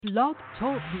Blog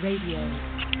Talk Radio.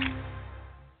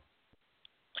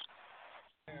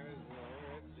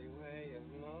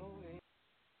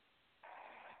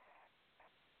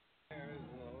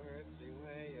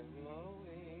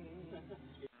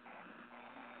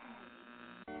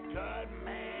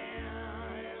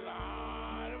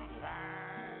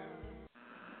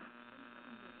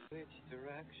 Which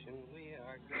direction we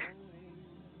are going?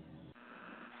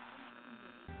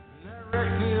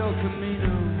 Redfield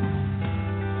Camino,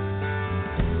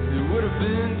 it would have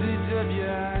been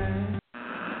DWI.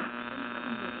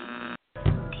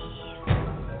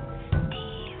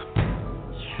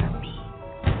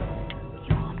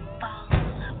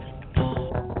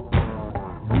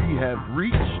 We have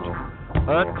reached a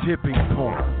tipping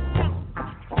point.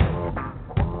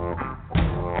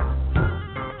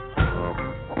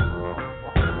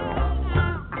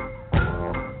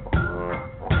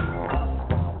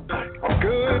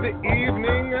 Good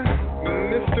evening,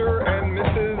 Mr. and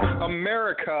Mrs.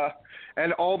 America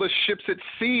and all the ships at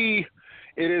sea.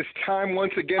 It is time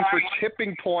once again for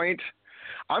Tipping Point.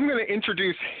 I'm going to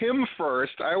introduce him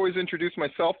first. I always introduce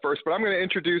myself first, but I'm going to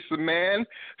introduce the man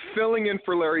filling in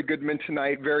for Larry Goodman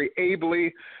tonight very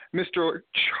ably, Mr.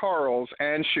 Charles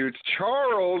Anschutz.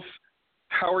 Charles,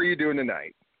 how are you doing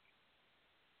tonight?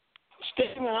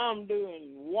 Stephen, I'm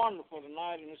doing wonderful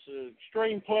tonight, and it's an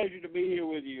extreme pleasure to be here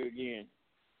with you again.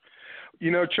 You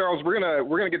know, Charles, we're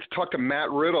gonna get to talk to Matt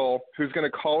Riddle, who's going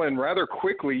to call in rather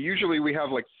quickly. Usually we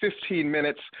have like 15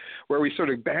 minutes where we sort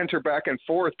of banter back and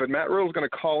forth, but Matt Riddle's going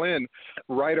to call in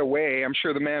right away. I'm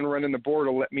sure the man running the board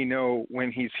will let me know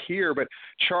when he's here. But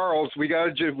Charles, we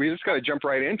just got to jump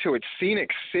right into it. Scenic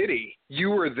City, you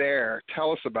were there.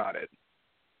 Tell us about it.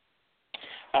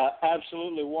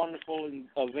 Absolutely wonderful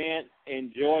event.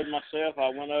 Enjoyed myself. I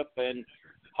went up and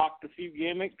hawked a few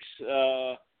gimmicks,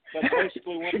 but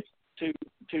basically went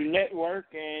to network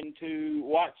and to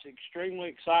watch extremely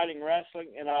exciting wrestling,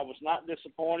 and I was not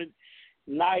disappointed.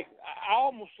 I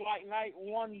almost like night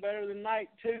one better than night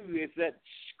two, if that's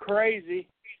crazy,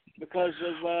 because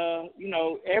of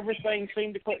everything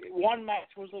seemed to click. One match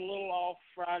was a little off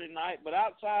Friday night, but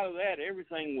outside of that,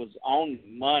 everything was on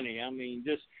money. I mean,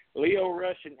 just Leo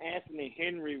Rush and Anthony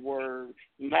Henry were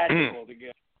magical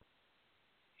together.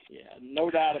 Yeah, no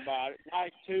doubt about it.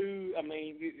 Night two,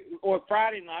 or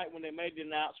Friday night when they made the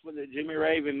announcement that Jimmy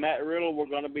Rave and Matt Riddle were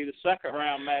going to be the second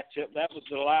round matchup, that was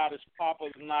the loudest pop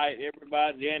of the night.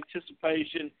 Everybody, the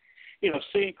anticipation,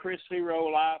 seeing Chris Hero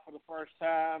live for the first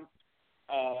time,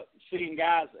 seeing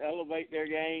guys elevate their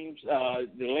games. The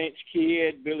Lynch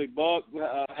Kid, Billy Buck,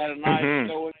 had a nice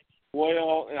showing as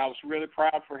well, and I was really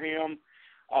proud for him.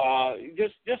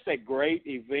 Just a great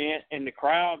event, and the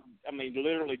crowd,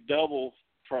 literally doubled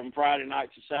from Friday night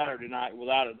to Saturday night,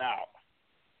 without a doubt.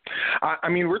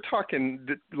 We're talking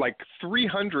like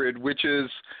 300, which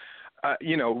is,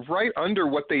 right under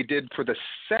what they did for the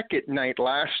second night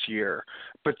last year.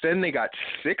 But then they got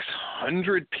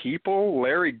 600 people.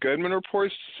 Larry Goodman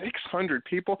reports 600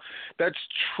 people. That's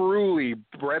truly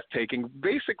breathtaking.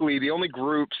 Basically, the only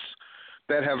groups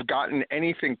that have gotten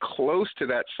anything close to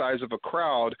that size of a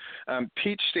crowd.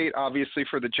 Peach State, obviously,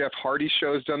 for the Jeff Hardy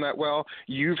show has done that well.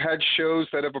 You've had shows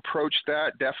that have approached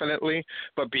that, definitely.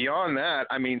 But beyond that,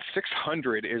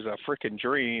 600 is a freaking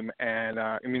dream. And,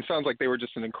 sounds like they were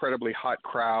just an incredibly hot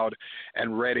crowd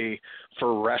and ready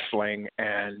for wrestling.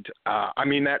 And,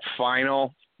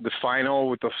 the final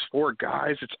with the four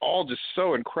guys, it's all just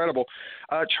so incredible.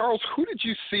 Charles, who did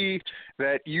you see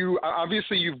that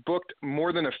you've booked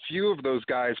more than a few of those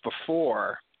guys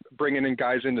before, bringing in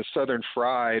guys into Southern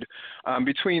Fried.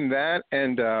 Between that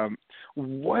and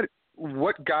what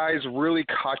guys really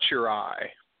caught your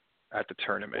eye at the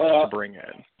tournament to bring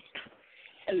in?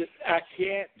 I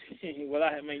can't,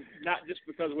 not just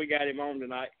because we got him on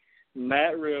tonight.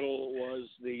 Matt Riddle was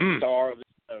the star of the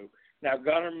show. Now,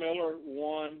 Gunnar Miller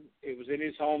won. It was in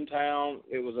his hometown.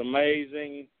 It was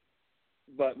amazing.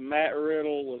 But Matt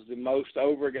Riddle was the most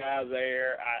over guy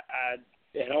there. I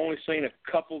had only seen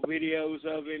a couple videos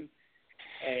of him,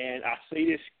 and I see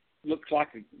this looks like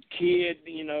a kid,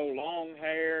 long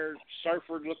hair,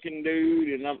 surfer-looking dude,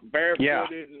 and I'm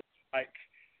barefooted. Yeah.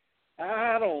 And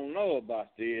I don't know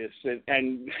about this.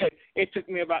 And it took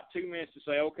me about 2 minutes to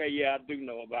say, okay, yeah, I do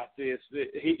know about this.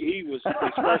 He was his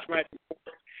first match.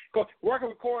 Working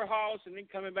with Corey Hollis and then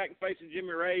coming back and facing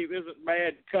Jimmy Rave isn't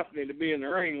bad company to be in the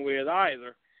ring with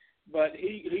either. But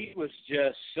he was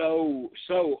just so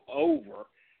over,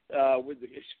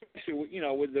 especially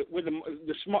with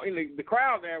the smart. The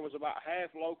crowd there was about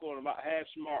half local and about half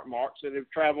smart marks that have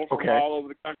traveled from all over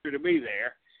the country to be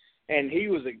there. And he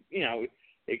was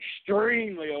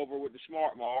extremely over with the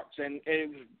smart marks, and it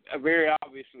was very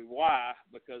obviously why,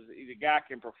 because the guy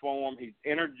can perform. He's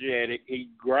energetic. He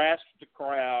grasps the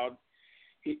crowd.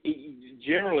 He's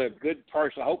generally a good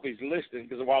person. I hope he's listening,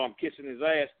 because while I'm kissing his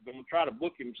ass, I'm going to try to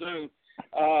book him soon.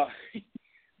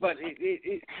 But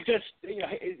it just,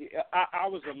 I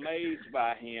was amazed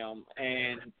by him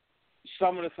and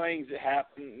some of the things that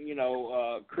happened.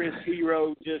 Chris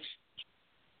Hero, just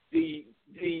the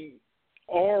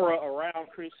aura around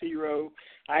Chris Hero.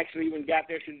 I actually even got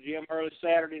there to the gym early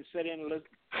Saturday and sat in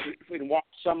and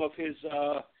watched some of his.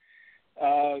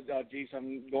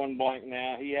 I'm going blank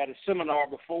now. He had a seminar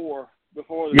before the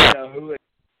show,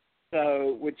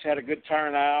 so which had a good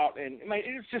turnout, and I mean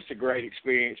it was just a great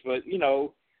experience. But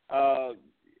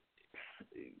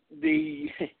the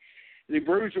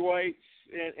bruiserweights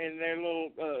and their little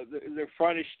their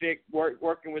frontage stick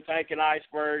working with Hank and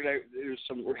Iceberg. There's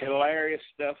some hilarious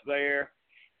stuff there,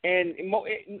 and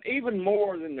even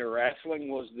more than the wrestling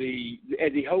was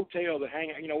at the hotel, the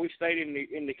hangout. We stayed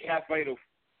in the cafe till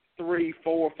 3,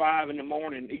 4, 5 in the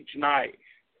morning each night,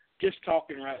 just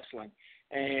talking wrestling,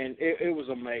 and it was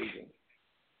amazing.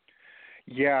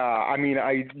 Yeah, I mean,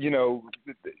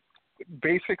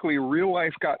 basically real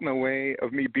life got in the way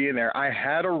of me being there. I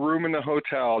had a room in the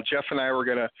hotel. Jeff and I were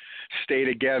going to stay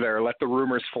together, let the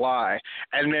rumors fly.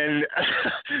 And then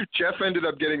Jeff ended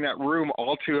up getting that room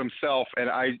all to himself.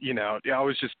 And I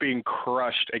was just being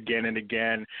crushed again and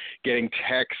again, getting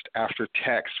text after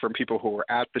text from people who were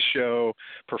at the show,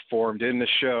 performed in the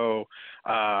show.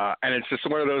 And it's just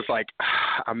one of those, like,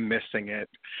 I'm missing it.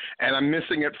 And I'm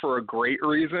missing it for a great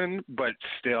reason, but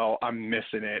still I'm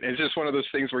missing it. It's just one of those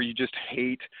things where you just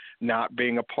hate not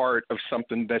being a part of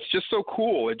something that's just so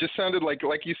cool. It just sounded like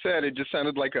you said, it just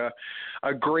sounded like a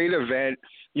great event.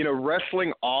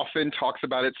 Wrestling often talks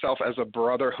about itself as a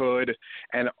brotherhood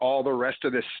and all the rest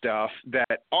of this stuff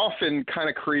that often kind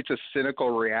of creates a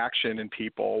cynical reaction in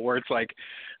people where it's like,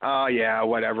 oh, yeah,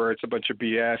 whatever. It's a bunch of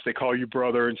BS. They call you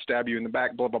brother and stab you in the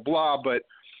back, blah, blah, blah. But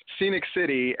Scenic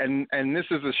City, and this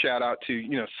is a shout out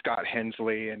to, Scott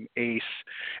Hensley and Ace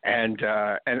and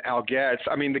Al Getz.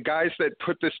 I mean, the guys that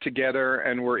put this together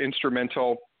and were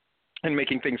instrumental in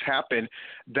making things happen,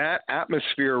 that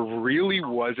atmosphere really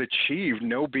was achieved.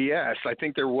 No BS. I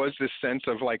think there was this sense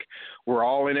of like, we're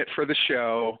all in it for the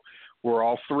show. We're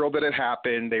all thrilled that it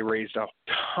happened. They raised a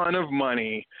ton of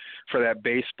money for that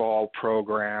baseball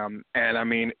program. And I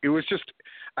mean, it was just,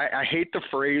 I hate the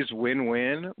phrase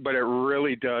win-win, but it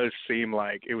really does seem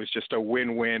like it was just a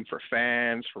win-win for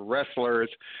fans, for wrestlers,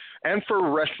 and for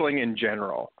wrestling in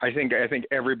general. I think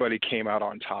everybody came out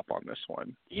on top on this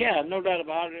one. Yeah, no doubt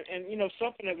about it. And,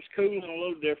 something that was cool and a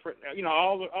little different,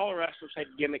 all the wrestlers had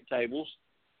gimmick tables.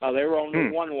 They were on the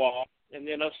one wall, and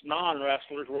then us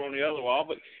non-wrestlers were on the other wall,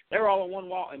 but they were all on one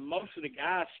wall, and most of the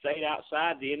guys stayed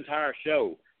outside the entire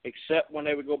show, except when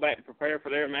they would go back to prepare for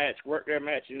their match, work their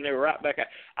match, and they were right back out.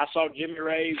 I saw Jimmy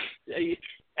Ray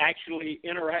actually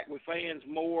interact with fans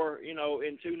more, in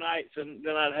 2 nights than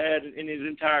I'd had in his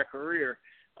entire career.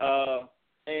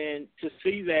 And to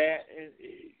see that,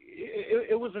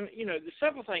 it was the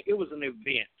simple thing, it was an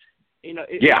event.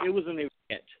 It was an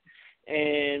event.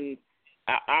 And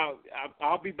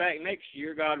I'll be back next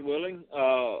year, God willing,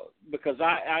 because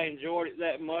I enjoyed it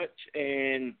that much,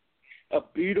 and a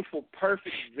beautiful,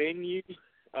 perfect venue.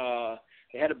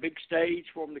 They had a big stage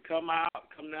for them to come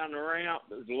down the ramp.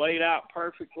 It was laid out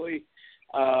perfectly.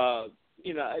 I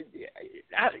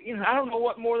don't know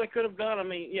what more they could have done. I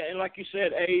mean, yeah, and like you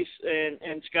said, Ace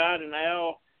and Scott and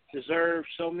Al deserve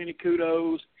so many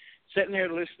kudos. Sitting there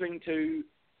listening to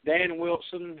Dan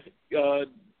Wilson on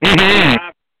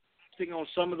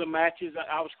some of the matches,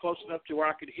 I was close enough to where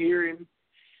I could hear him.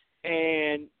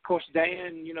 And, of course,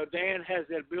 Dan has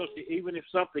that ability, even if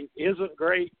something isn't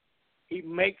great, he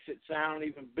makes it sound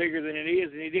even bigger than it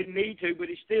is. And he didn't need to, but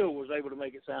he still was able to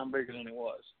make it sound bigger than it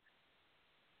was.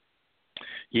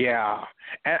 Yeah,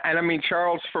 and I mean,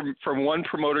 Charles, from one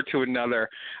promoter to another,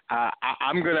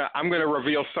 I'm gonna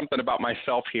reveal something about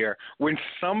myself here. When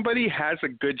somebody has a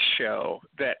good show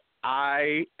that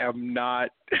I am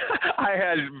not, I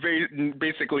had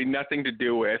basically nothing to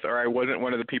do with, or I wasn't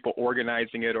one of the people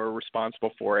organizing it or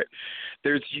responsible for it,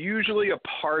 there's usually a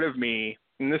part of me,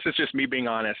 and this is just me being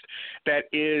honest, that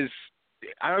is,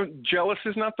 jealous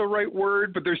is not the right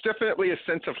word, but there's definitely a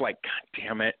sense of like, God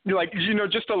damn it, like,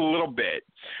 just a little bit,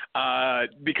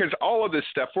 because all of this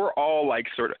stuff, we're all like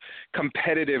sort of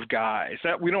competitive guys.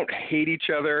 We don't hate each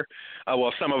other.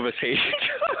 Well, some of us hate each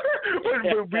other, but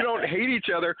we don't hate each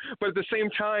other. But at the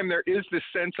same time, there is this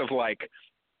sense of like,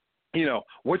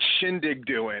 what's Shindig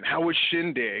doing? How was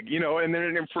Shindig? And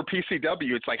then for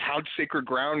PCW, it's like, how'd Sacred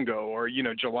Ground go? Or,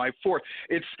 July 4th.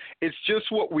 It's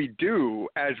just what we do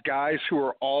as guys who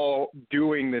are all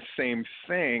doing the same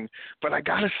thing. But I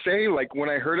got to say, like, when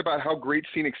I heard about how great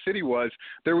Scenic City was,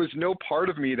 there was no part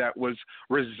of me that was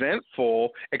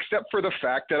resentful, except for the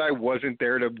fact that I wasn't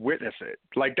there to witness it.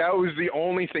 Like, that was the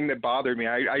only thing that bothered me.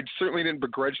 I certainly didn't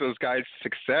begrudge those guys'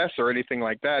 success or anything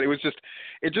like that.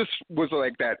 It just was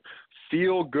like that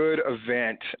feel-good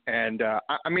event, and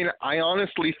I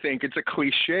honestly think it's a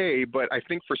cliche, but I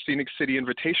think for Scenic City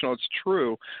Invitational, it's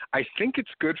true. I think it's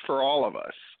good for all of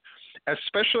us,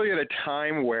 especially at a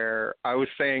time where I was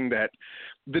saying that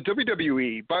the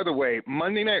WWE, by the way,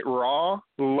 Monday Night Raw,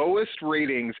 lowest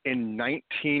ratings in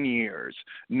 19 years.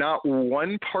 Not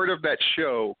one part of that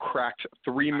show cracked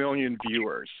 3 million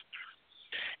viewers.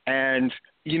 And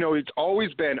it's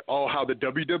always been, how the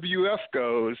WWF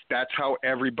goes, that's how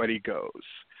everybody goes.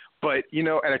 But,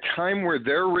 at a time where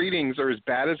their ratings are as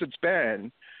bad as it's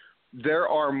been, there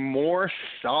are more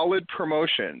solid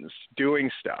promotions doing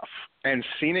stuff. And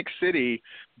Scenic City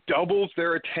doubles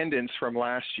their attendance from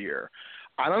last year.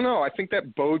 I don't know. I think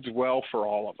that bodes well for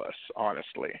all of us,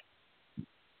 honestly.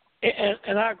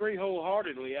 And I agree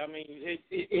wholeheartedly. I mean,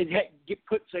 it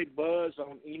puts a buzz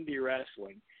on indie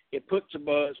wrestling. It puts a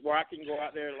buzz where I can go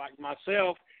out there like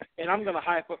myself, and I'm going to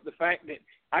hype up the fact that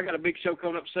I got a big show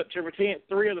coming up September 10th.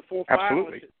 3 of the 4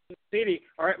 finalists in the city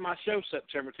are at my show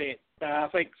September 10th. I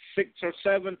think 6 or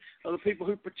 7 of the people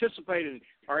who participated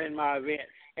are in my event.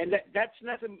 And that's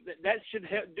nothing. That should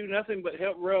do nothing but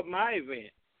help rub my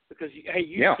event because, hey,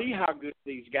 you see how good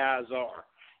these guys are.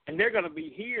 And they're going to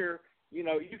be here.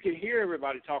 You can hear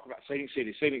everybody talk about Scenic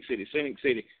City, Scenic City, Scenic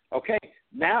City. Okay,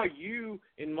 now you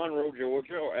in Monroe,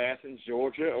 Georgia, or Athens,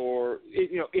 Georgia, or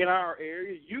in our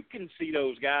area, you can see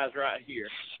those guys right here,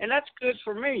 and that's good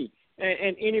for me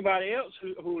and anybody else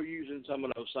who are using some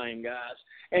of those same guys.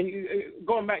 And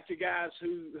going back to guys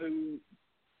who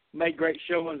made great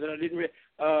showings, and I didn't.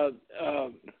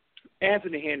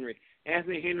 Anthony Henry.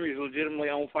 Anthony Henry is legitimately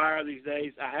on fire these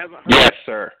days. I haven't heard. Yes,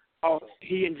 sir.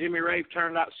 He and Jimmy Rave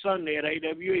turned out Sunday at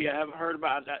AWE. I haven't heard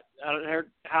about that. I haven't heard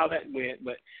how that went,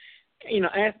 but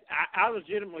I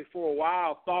legitimately for a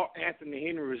while thought Anthony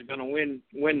Henry was going to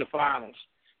win the finals.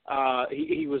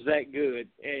 He was that good,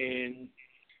 and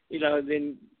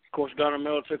then of course Gunnar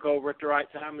Miller took over at the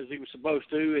right time as he was supposed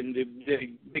to, and the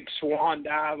big swan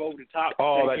dive over the top.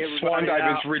 Oh, that swan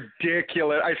dive is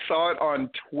ridiculous! I saw it on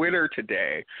Twitter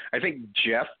today. I think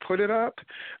Jeff put it up.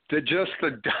 The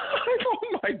dive.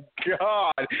 Oh my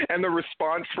God! And the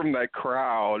response from that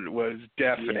crowd was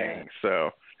deafening. Yeah. So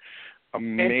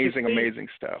amazing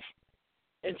stuff.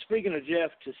 And speaking of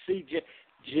Jeff, to see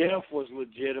Jeff was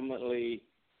legitimately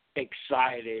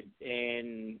excited,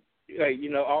 and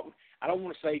I don't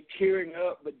want to say tearing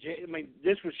up, but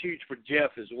this was huge for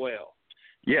Jeff as well.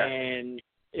 Yeah. And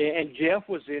Jeff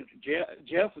was in.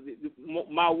 Jeff,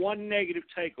 my one negative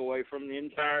takeaway from the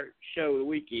entire show the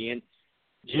weekend,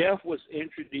 Jeff was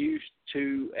introduced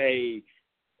to a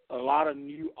lot of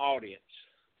new audience,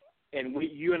 and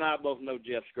you and I both know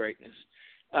Jeff's greatness.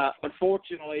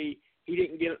 Unfortunately, he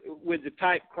didn't get with the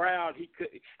type crowd he could.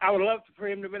 I would love for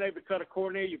him to have been able to cut a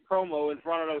Cornelia promo in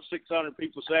front of those 600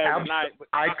 people Saturday night. But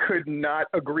I could not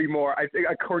agree more. I think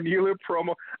a Cornelia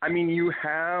promo. I mean, you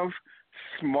have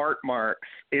smart marks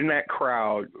in that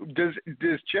crowd. Does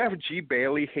Jeff G.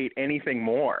 Bailey hate anything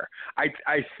more? I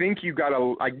think you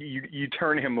gotta you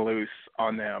turn him loose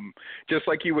on them, just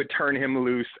like you would turn him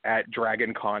loose at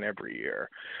Dragon Con every year.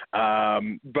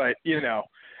 But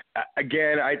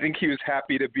again, I think he was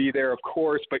happy to be there, of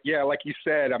course. But yeah, like you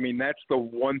said, I mean, that's the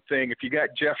one thing. If you got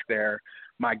Jeff there,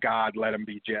 my God, let him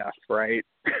be Jeff, right?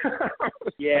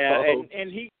 Yeah, and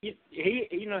he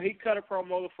cut a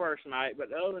promo the first night,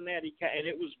 but other than that, and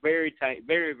it was very tame,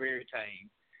 very, very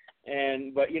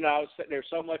tame. But I was sitting there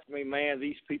so much. I mean, man,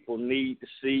 these people need to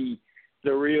see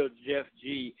the real Jeff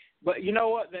G. But you know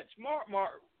what? That smart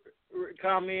mark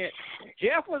comment,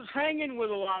 Jeff was hanging with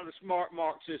a lot of the smart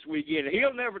marks this weekend.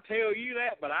 He'll never tell you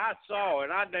that, but I saw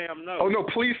and I damn know. Oh, no,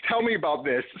 please tell me about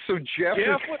this. So Jeff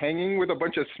was hanging with a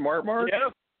bunch of smart marks?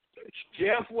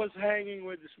 Jeff was hanging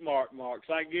with the smart marks.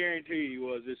 I guarantee he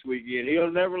was this weekend.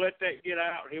 He'll never let that get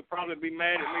out. He'll probably be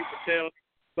mad at me for telling,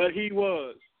 but he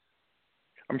was.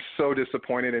 I'm so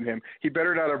disappointed in him. He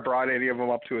better not have brought any of them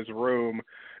up to his room,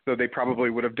 though they probably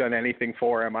would have done anything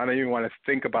for him. I don't even want to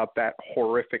think about that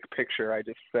horrific picture I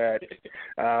just said.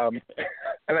 And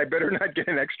I better not get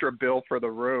an extra bill for the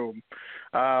room.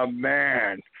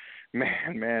 Man.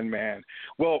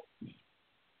 Well,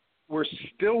 we're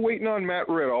still waiting on Matt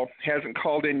Riddle. Hasn't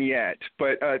called in yet.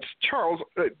 But Charles,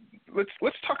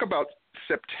 let's talk about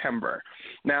September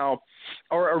now,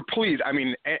 or please, I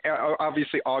mean,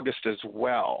 obviously August as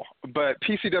well. But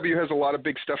PCW has a lot of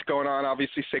big stuff going on.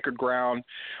 Obviously, Sacred Ground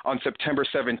on September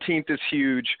 17th is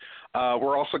huge.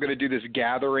 We're also going to do this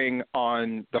gathering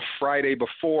on the Friday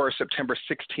before September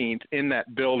 16th in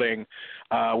that building,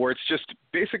 where it's just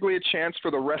basically a chance for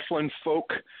the wrestling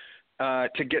folk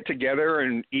to get together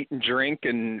and eat and drink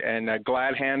and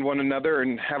glad hand one another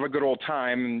and have a good old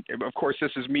time. And of course,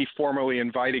 this is me formally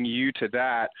inviting you to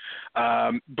that.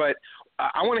 But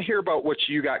I want to hear about what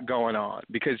you got going on,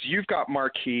 because you've got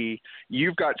Marquee,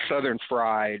 you've got Southern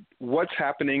Fried. What's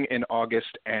happening in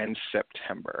August and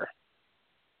September?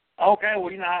 Okay, well,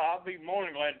 I'll be more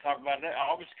than glad to talk about that.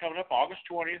 August coming up, August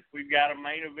 20th, we've got a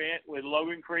main event with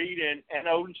Logan Creed and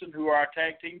Odinson, who are our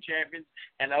tag team champions.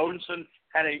 And Odinson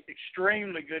had an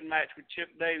extremely good match with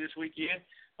Chip Day this weekend.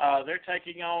 They're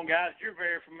taking on guys you're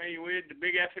very familiar with, the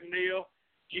Big Effing Deal,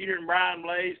 Jeter and Brian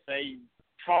Blaze. They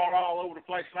fought all over the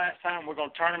place last time. We're going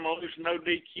to turn them loose, no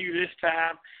DQ this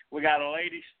time. We got a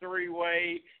ladies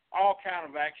three-way, all kind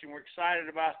of action. We're excited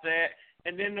about that.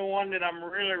 And then the one that I'm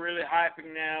really, really hyping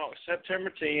now,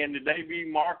 September 10, the debut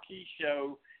Marquee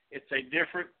show. It's a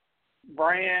different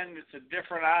brand. It's a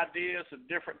different idea. It's a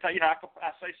different, I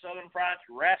say Southern Fried,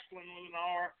 wrestling with an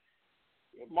R.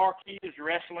 Marquee is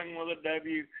wrestling with a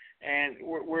W. And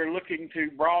we're looking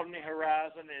to broaden the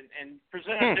horizon and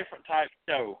present a different type of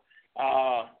show.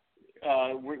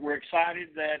 We're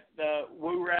excited that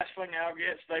Woo Wrestling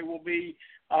Outgets, they will be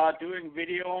doing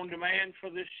video on demand for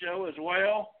this show as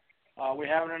well. We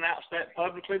haven't announced that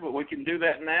publicly, but we can do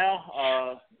that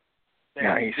now.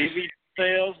 Nice. DVD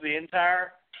sales, the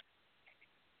entire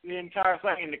thing,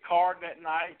 and the card that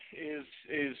night is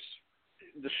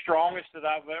the strongest that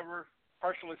I've ever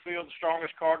personally feel the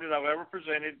strongest card that I've ever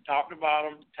presented, top to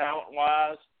bottom,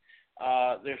 talent-wise.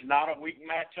 There's not a weak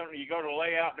match on it. You go to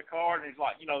lay out the card, and it's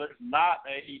like,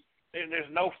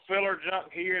 there's no filler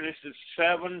junk here. This is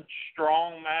 7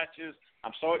 strong matches.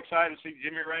 I'm so excited to see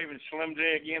Jimmy Rave and Slim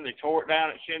J again. They tore it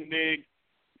down at Shindig,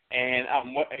 and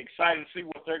I'm excited to see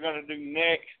what they're going to do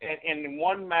next. And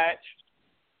one match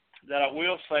that I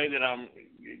will say that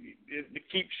it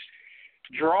keeps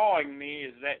drawing me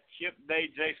is that Chip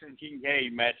Day Jason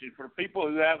Kincaid match. And for the people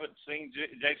who haven't seen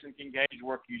Jason Kincaid's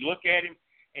work, you look at him,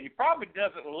 and he probably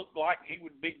doesn't look like he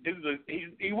would he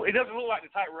doesn't look like the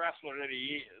type of wrestler that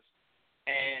he is.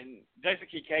 And Jason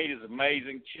Kincaid is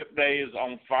amazing. Chip Day is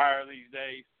on fire these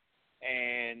days.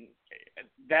 And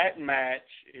that match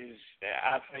is,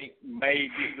 I think,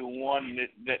 maybe the one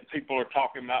that people are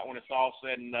talking about when it's all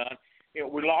said and done.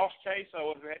 We lost Chase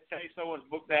Owens. We had Chase Owens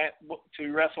booked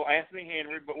to wrestle Anthony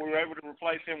Henry, but we were able to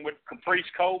replace him with Caprice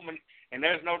Coleman, and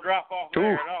there's no drop-off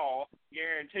there at all, I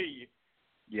guarantee you.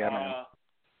 Yeah, man.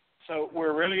 So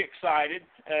we're really excited,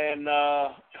 and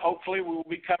hopefully we will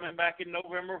be coming back in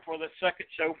November for the second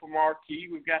show for Marquee.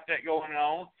 We've got that going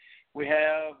on. We've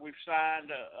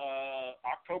signed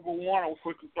October 1. I'll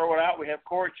quickly throw it out. We have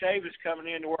Corey Chavis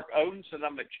coming in to work Odinson.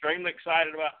 I'm extremely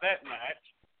excited about that match.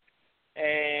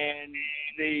 And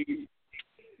the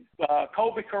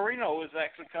Colby Carino is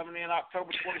actually coming in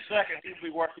October 22nd.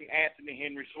 He'll be working Anthony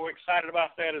Henry, so we're excited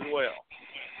about that as well.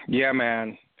 Yeah,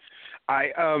 man.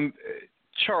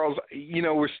 Charles,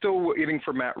 we're still waiting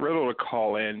for Matt Riddle to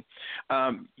call in.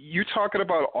 You talking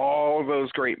about all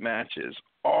those great matches,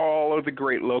 all of the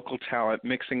great local talent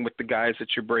mixing with the guys that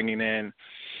you're bringing in.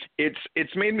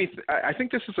 It's made me. I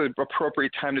think this is an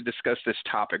appropriate time to discuss this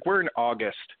topic. We're in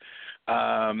August.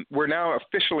 We're now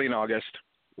officially in August.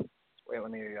 Wait,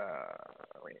 let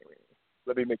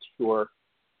me make sure.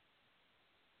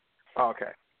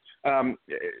 Okay.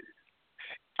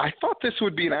 I thought this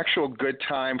would be an actual good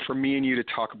time for me and you to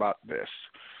talk about this.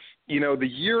 The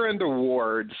year-end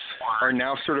awards are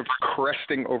now sort of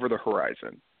cresting over the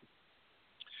horizon.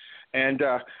 And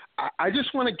I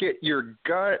just want to get your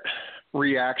gut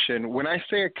reaction. When I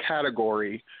say a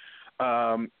category,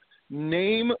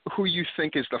 name who you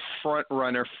think is the front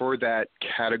runner for that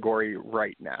category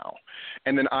right now.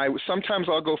 And then sometimes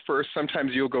I'll go first,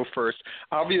 sometimes you'll go first.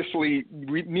 Obviously,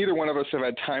 neither one of us have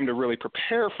had time to really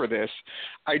prepare for this.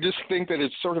 I just think that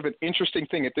it's sort of an interesting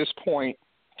thing at this point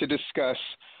to discuss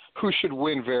who should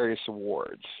win various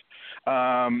awards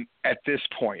at this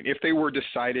point, if they were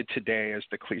decided today, as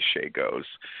the cliche goes.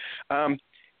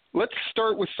 Let's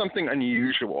start with something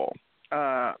unusual.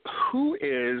 Who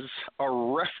is a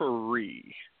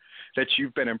referee that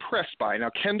you've been impressed by? Now,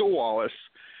 Kendall Wallace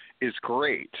is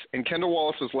great. And Kendall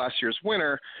Wallace was last year's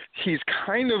winner. He's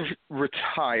kind of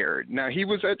retired. Now, he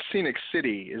was at Scenic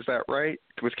City. Is that right?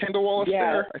 Was Kendall Wallace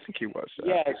there? I think he was.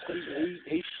 Yes,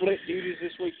 he split duties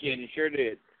this weekend. He sure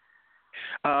did.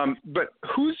 But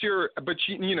who's you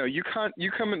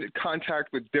come into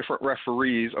contact with different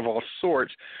referees of all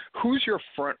sorts. Who's your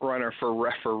front runner for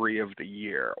referee of the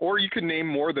year? Or you could name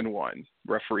more than one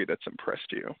referee that's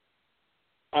impressed you.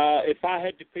 If I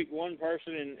had to pick one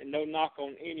person, and no knock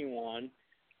on anyone,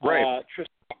 right.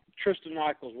 Tristan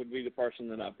Michaels would be the person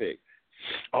that I pick.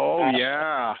 Oh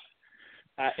yeah.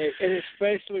 And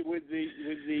especially with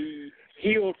the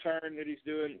heel turn that he's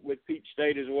doing with Peach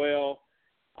State as well.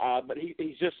 But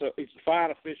he's a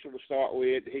fine official to start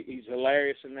with. He's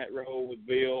hilarious in that role with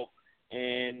Bill.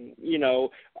 And,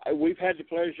 we've had the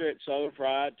pleasure at Southern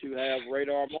Fried to have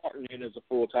Radar Martin in as a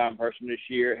full-time person this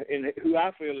year, and who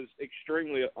I feel is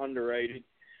extremely underrated.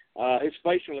 His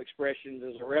facial expressions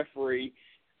as a referee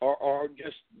are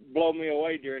just blow me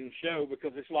away during the show,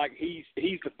 because it's like he's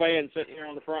the fan sitting here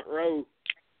on the front row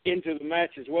into the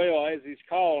match as well as he's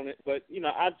calling it. But,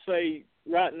 I'd say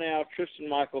right now Tristan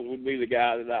Michaels would be the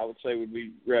guy that I would say would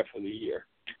be ref of the year.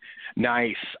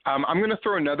 Nice. I'm going to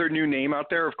throw another new name out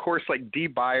there. Of course, like Dee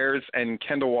Byers and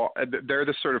Kendall, they're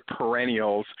the sort of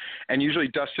perennials. And usually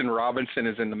Dustin Robinson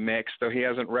is in the mix, though he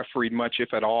hasn't refereed much,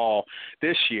 if at all,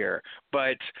 this year.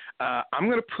 But I'm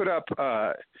going to put up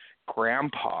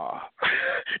Grandpa,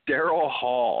 Daryl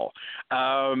Hall.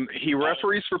 He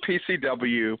referees for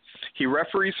PCW. He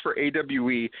referees for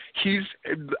AWE.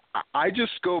 I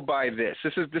just go by this.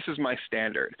 This is my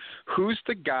standard. Who's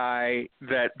the guy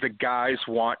that the guys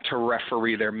want to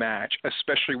referee their match,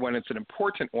 especially when it's an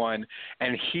important one,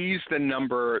 and he's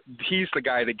the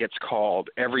guy that gets called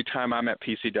every time I'm at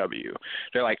PCW.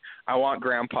 They're like, I want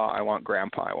Grandpa, I want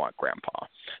Grandpa, I want Grandpa.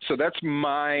 So that's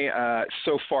my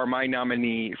so far my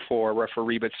nominee for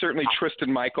referee, but certainly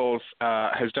Tristan Michaels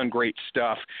has done great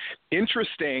stuff.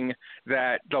 Interesting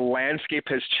that the landscape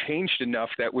has changed enough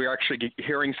that we're actually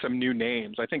hearing some new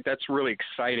names. I think that's really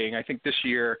exciting. I think this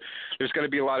year there's going to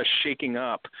be a lot of shaking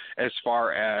up as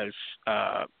far as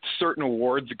certain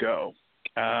awards go.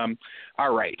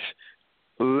 All right,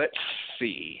 let's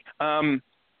see.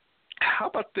 How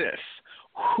about this?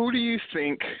 Who do you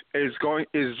think is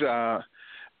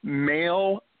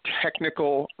male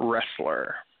technical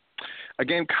wrestler?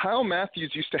 Again, Kyle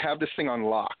Matthews used to have this thing on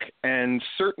lock, and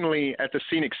certainly at the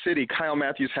Scenic City, Kyle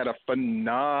Matthews had a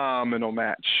phenomenal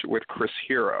match with Chris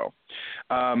Hero.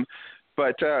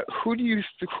 But who would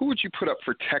you put up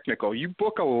for technical? You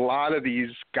book a lot of these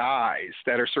guys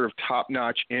that are sort of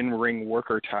top-notch in-ring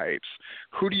worker types.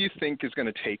 Who do you think is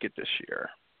going to take it this year?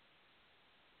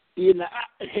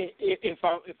 If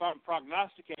I'm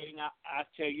prognosticating, I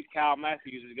tell you Kyle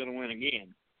Matthews is going to win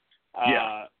again.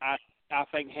 Yeah. I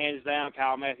think hands down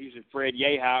Kyle Matthews and Fred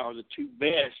Yehi are the two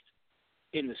best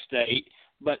in the state.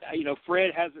 But,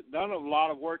 Fred hasn't done a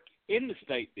lot of work in the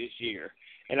state this year.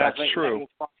 And That's I think true. that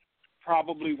will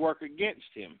probably work against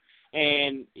him.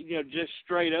 And, just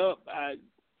straight up,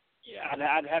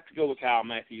 I'd have to go with Kyle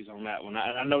Matthews on that one.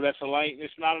 I know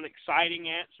it's not an exciting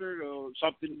answer or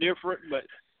something different, but,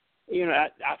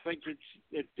 I think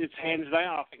it's hands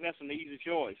down. I think that's an easy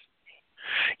choice.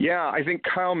 Yeah, I think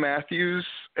Kyle Matthews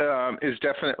is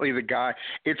definitely the guy.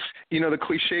 It's, the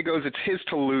cliche goes, it's his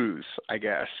to lose, I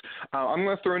guess. I'm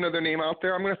going to throw another name out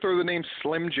there. I'm going to throw the name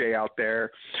Slim J out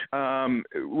there,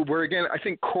 where, again, I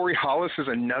think Corey Hollis is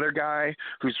another guy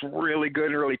who's really good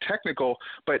and really technical,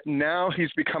 but now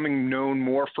he's becoming known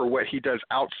more for what he does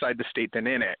outside the state than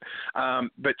in it.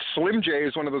 But Slim J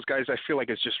is one of those guys I feel like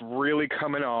is just really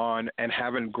coming on and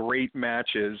having great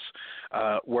matches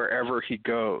wherever he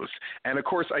goes. And, of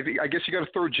course, I guess you got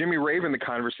to throw Jimmy Rave in the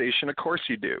conversation. Of course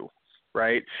you do,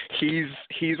 right?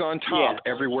 He's on top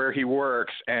everywhere he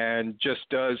works and just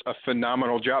does a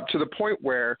phenomenal job, to the point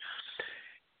where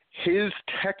his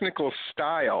technical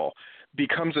style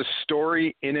becomes a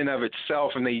story in and of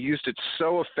itself, and they used it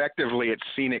so effectively at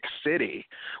Scenic City,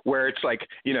 where it's like,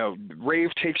 Rave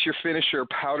takes your finisher,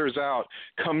 powders out,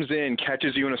 comes in,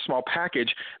 catches you in a small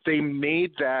package. They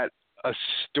made that a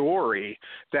story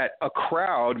that a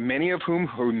crowd, many of whom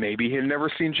who maybe had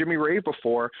never seen Jimmy Rave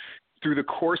before, through the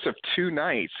course of 2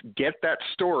 nights, get that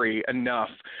story enough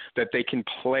that they can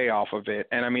play off of it.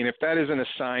 And I mean, if that isn't a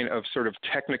sign of sort of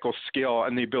technical skill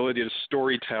and the ability to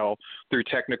storytell through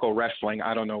technical wrestling,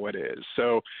 I don't know what is.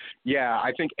 So, yeah,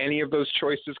 I think any of those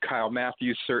choices, Kyle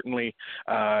Matthews certainly,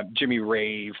 Jimmy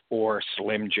Rave, or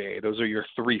Slim J, those are your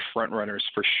 3 front runners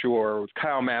for sure, with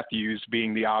Kyle Matthews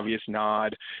being the obvious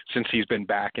nod since he's been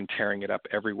back and tearing it up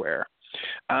everywhere.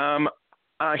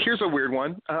 Here's a weird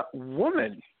one.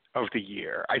 Woman of the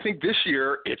year. I think this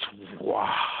year it's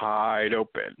wide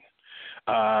open.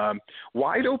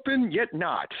 Wide open, yet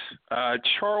not.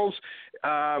 Charles,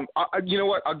 you know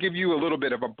what? I'll give you a little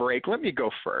bit of a break. Let me go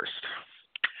first.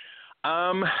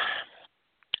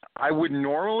 I would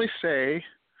normally say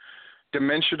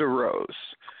Dementia DeRose,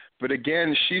 but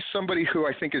again, she's somebody who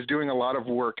I think is doing a lot of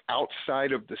work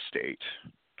outside of the state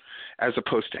as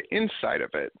opposed to inside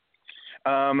of it.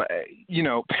 You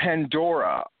know,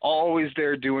 Pandora, always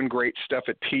there doing great stuff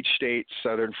at Peach State,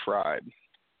 Southern Fried.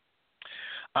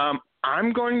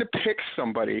 I'm going to pick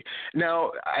somebody.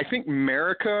 Now, I think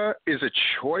Merica is a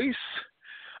choice.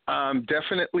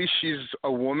 Definitely she's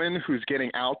a woman who's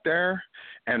getting out there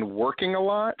and working a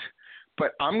lot,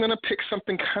 but I'm going to pick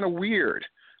something kind of weird.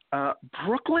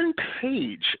 Brooklyn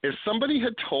Page. If somebody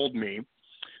had told me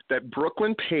that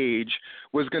Brooklyn Page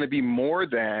was going to be more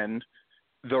than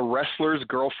the wrestler's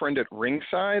girlfriend at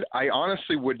ringside, I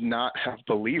honestly would not have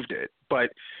believed it. But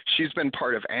she's been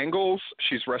part of angles.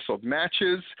 She's wrestled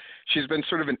matches. She's been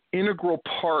sort of an integral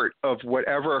part of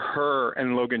whatever her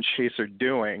and Logan Chase are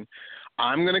doing.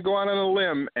 I'm going to go out on a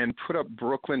limb and put up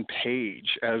Brooklyn Page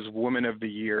as Woman of the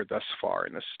Year thus far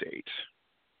in the state.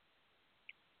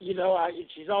 You know,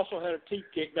 she's also had her teeth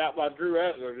kicked out by Drew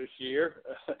Adler this year.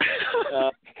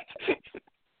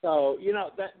 So, you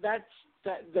know, that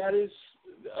is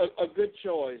a good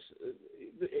choice.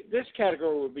 This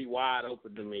category would be wide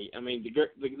open to me. I mean,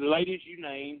 the ladies you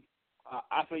named,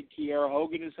 I think Kiera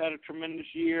Hogan has had a tremendous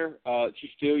year.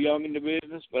 She's still young in the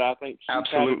business, but I think she's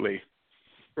absolutely had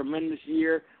a tremendous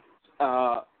year.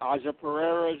 Aja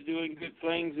Pereira is doing good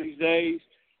things these days.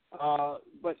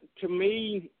 But to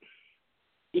me,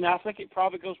 you know, I think it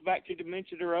probably goes back to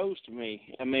Dementia DeRose to me.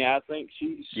 I mean, I think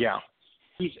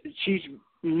she's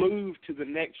moved to the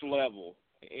next level,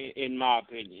 in my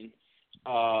opinion.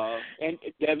 And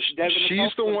Devin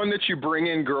she's the one that you bring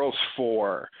in girls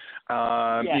for.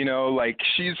 You know, like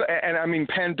and I mean,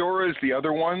 Pandora is the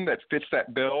other one that fits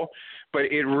that bill, but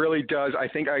it really does. I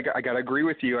think I got to agree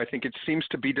with you. I think it seems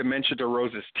to be Dementia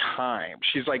DeRose's time.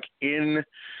 She's like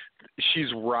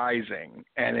she's rising,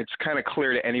 and it's kind of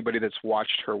clear to anybody that's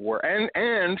watched her work.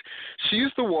 And she's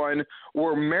the one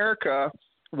where America,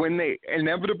 when they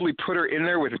inevitably put her in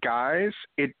there with guys,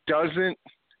 it doesn't.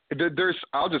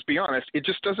 I'll just be honest, it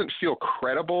just doesn't feel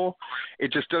credible.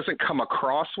 It just doesn't come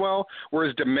across well.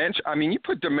 Whereas Dementia, I mean, you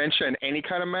put Dementia in any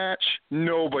kind of match,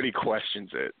 nobody questions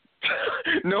it.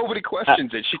 Nobody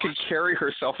questions it. She can carry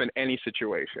herself in any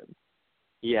situation.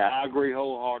 Yeah, I agree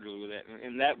wholeheartedly with that.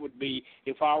 And that would be,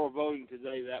 if I were voting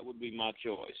today, that would be my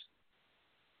choice.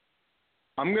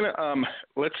 I'm gonna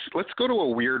let's go to a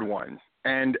weird one.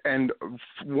 And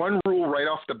one rule right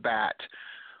off the bat.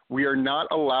 We are not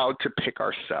allowed to pick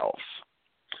ourselves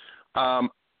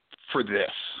for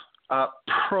this.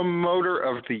 Promoter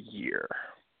of the Year.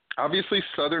 Obviously,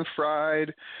 Southern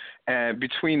Fried, and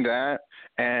between that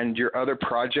and your other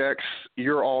projects,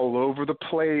 you're all over the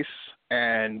place.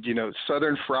 And, you know,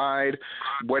 Southern Fried,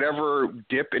 whatever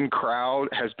dip in crowd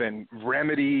has been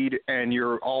remedied, and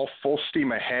you're all full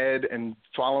steam ahead and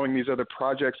following these other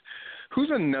projects. Who's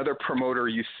another promoter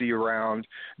you see around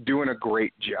doing a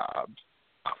great job?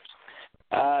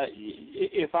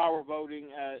 If I were voting,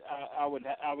 I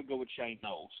would go with Shane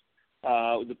Knowles,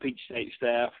 with the Peach State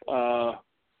staff.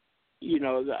 You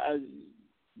know,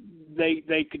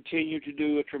 they continue to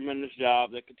do a tremendous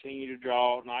job. They continue to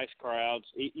draw nice crowds.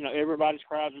 You know, everybody's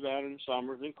crowds are down in the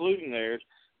summers, including theirs,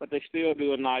 but they still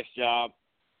do a nice job.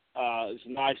 It's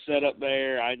a nice setup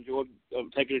there. I enjoyed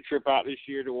taking a trip out this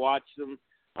year to watch them.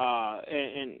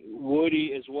 And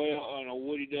Woody as well. I know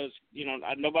Woody does. You know,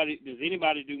 does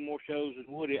anybody do more shows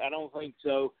than Woody? I don't think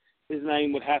so. His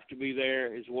name would have to be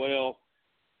there as well.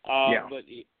 But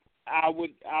I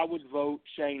would vote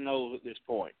Shane Knowles at this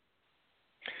point.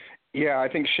 Yeah, I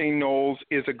think Shane Knowles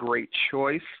is a great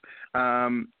choice.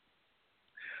 I'm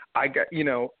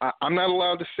not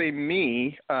allowed to say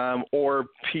me or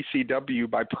PCW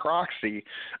by proxy.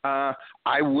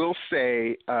 I will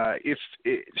say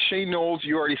Shane Knowles,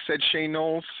 you already said Shane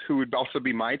Knowles, who would also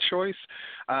be my choice.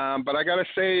 But I got to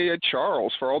say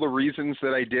Charles, for all the reasons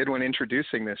that I did when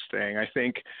introducing this thing. I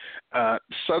think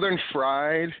Southern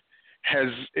Fried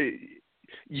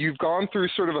you've gone through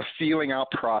sort of a feeling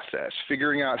out process,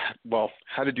 figuring out,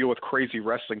 how to deal with crazy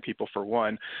wrestling people for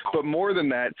one, but more than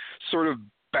that, sort of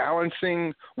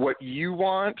balancing what you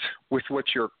want with what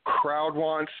your crowd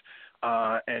wants,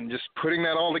 and just putting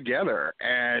that all together.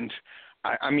 And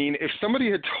I mean, if somebody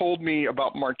had told me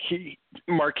about Marquis,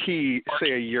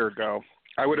 say a year ago,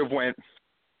 I would have went,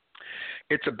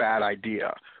 it's a bad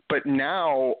idea. But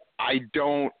now I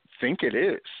don't think it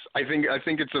is. I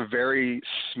think it's a very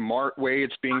smart way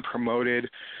it's being promoted.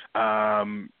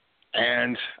 And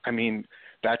I mean,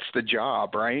 that's the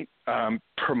job, right?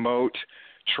 Promote,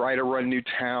 try to run new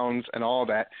towns and all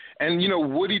that. And,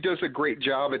 Woody does a great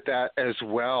job at that as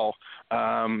well.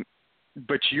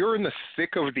 But you're in the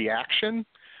thick of the action,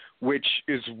 which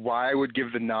is why I would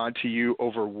give the nod to you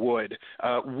over Wood.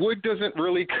 Wood doesn't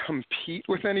really compete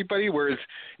with anybody, whereas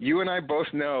you and I both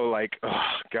know, like, oh,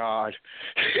 God,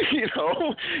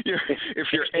 if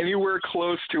you're anywhere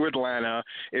close to Atlanta,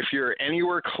 if you're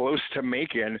anywhere close to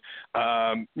Macon,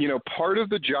 part of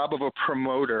the job of a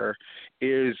promoter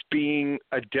is being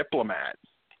a diplomat.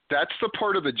 That's the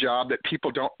part of the job that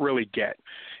people don't really get.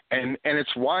 And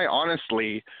it's why,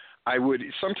 honestly,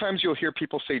 sometimes you'll hear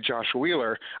people say Josh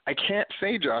Wheeler. I can't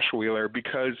say Josh Wheeler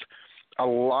because a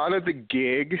lot of the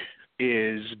gig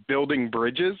is building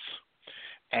bridges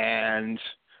and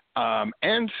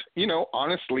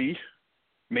honestly,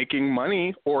 making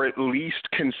money or at least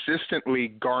consistently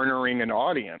garnering an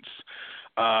audience.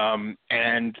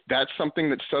 And that's something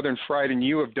that Southern Fried and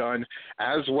you have done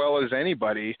as well as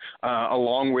anybody,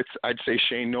 along with, I'd say,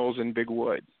 Shane Knowles and Big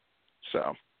Wood.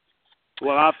 So.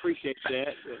 Well, I appreciate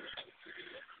that.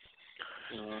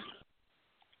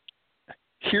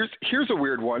 Here's a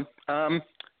weird one.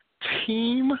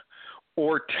 Team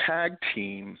or tag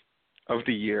team of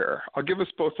the year? I'll give us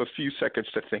both a few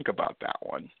seconds to think about that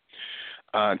one.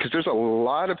 Because there's a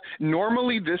lot of –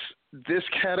 normally this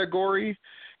category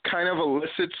kind of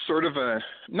elicits sort of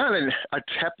not a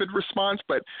tepid response,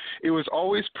 but it was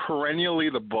always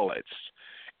perennially the Bullets.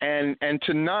 And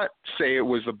to not say it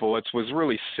was the Bullets was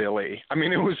really silly. I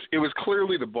mean, it was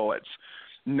clearly the Bullets.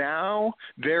 Now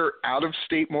they're out of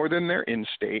state more than they're in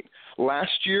state.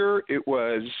 Last year it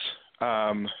was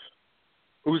the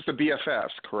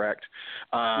BFFs, correct?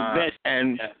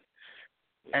 And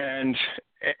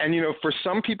for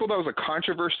some people that was a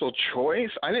controversial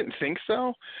choice. I didn't think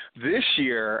so. This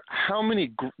year,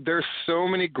 there's so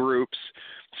many groups,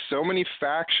 so many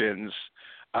factions.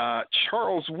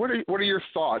 Charles, what are your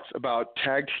thoughts about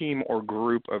tag team or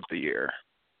group of the year?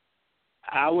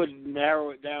 I would narrow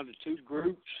it down to two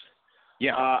groups.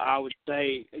 Yeah. I would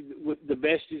say the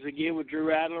best is again with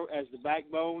Drew Adler as the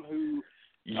backbone, who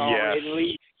are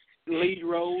in lead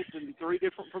roles in 3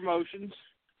 different promotions.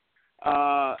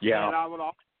 And I would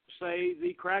also say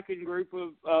the Kraken group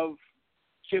of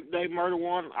Chip Day, Murder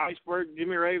One, Iceberg,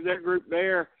 Jimmy Rave, that group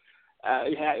there.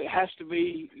 It has to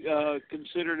be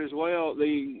considered as well.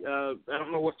 I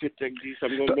don't know what you think.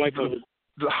 I'm going to blank on it.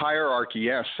 The hierarchy,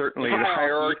 yes, certainly. The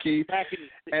hierarchy.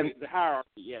 And the hierarchy,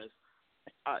 yes.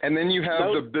 And then you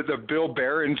have the Bill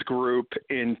Barron's group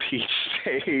in Peach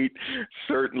State,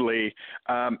 certainly.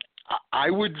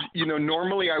 I would,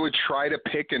 normally I would try to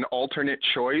pick an alternate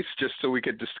choice just so we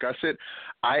could discuss it.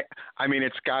 I mean,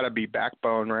 it's got to be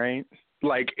Backbone, right?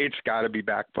 Like, it's got to be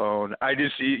Backbone.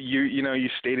 You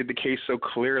stated the case so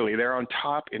clearly. They're on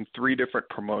top in 3 different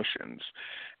promotions.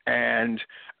 And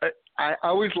I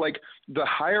always the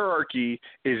hierarchy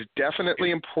is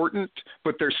definitely important,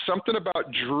 but there's something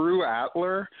about Drew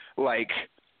Adler,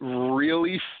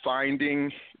 really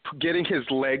getting his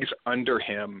legs under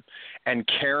him and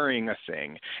carrying a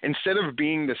thing. Instead of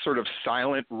being the sort of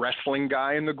silent wrestling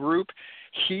guy in the group,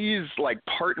 he's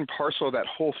part and parcel of that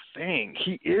whole thing.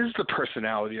 He is the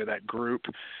personality of that group.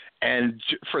 And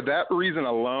for that reason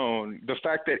alone, the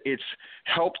fact that it's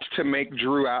helped to make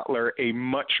Drew Adler a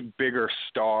much bigger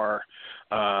star,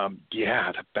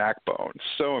 the backbone,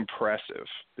 so impressive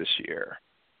this year.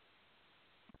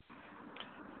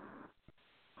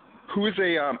 Who is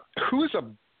a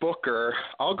booker?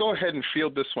 I'll go ahead and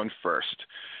field this one first.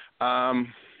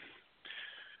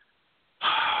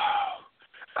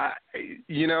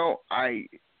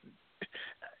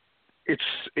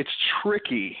 It's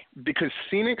tricky because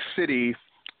Scenic City,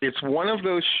 it's one of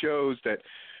those shows that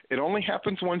it only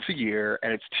happens once a year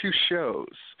and it's 2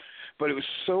 shows, but it was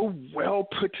so well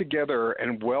put together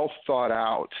and well thought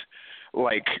out.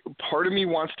 Part of me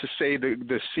wants to say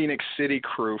the Scenic City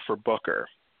crew for Booker.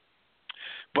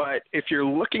 But if you're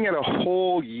looking at a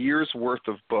whole year's worth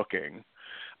of booking,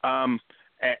 and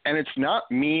it's not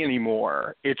me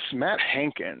anymore, it's Matt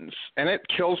Hankins. And it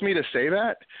kills me to say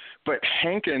that, but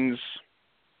Hankins,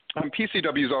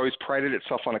 PCW's always prided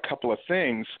itself on a couple of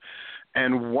things.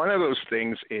 And one of those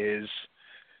things is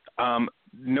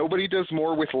nobody does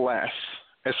more with less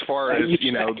as far as,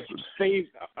 Steve,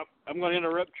 I'm going to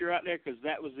interrupt you right there because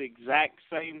that was the exact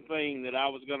same thing that I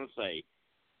was going to say.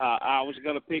 I was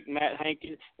going to pick Matt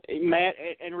Hankins. Matt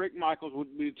and Rick Michaels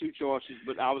would be the 2 choices,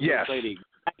 but I was going to say the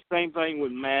exact same thing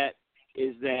with Matt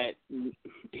is that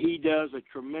he does a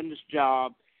tremendous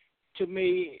job to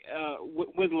me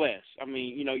with less. I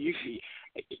mean,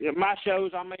 my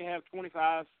shows I may have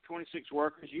 25, 26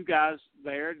 workers. You guys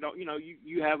there don't,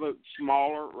 you have a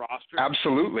smaller roster.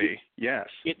 Absolutely, yes.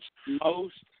 It's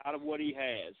most out of what he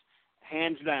has,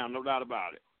 hands down, no doubt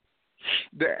about it.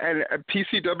 And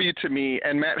PCW to me,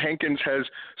 and Matt Hankins has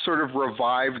sort of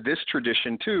revived this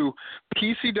tradition too.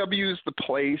 PCW is the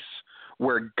place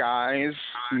where guys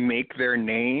make their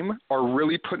name, are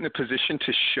really put in a position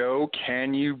to show,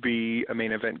 can you be a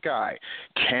main event guy?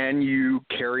 Can you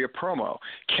carry a promo?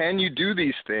 Can you do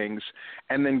these things?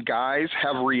 And then guys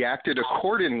have reacted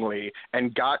accordingly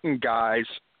and gotten guys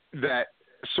that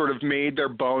sort of made their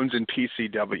bones in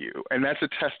PCW. And that's a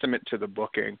testament to the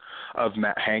booking of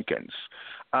Matt Hankins.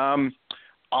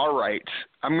 All right.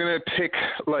 I'm going to pick,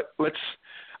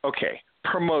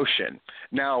 promotion.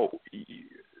 Now,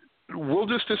 we'll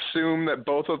just assume that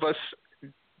both of us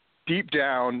deep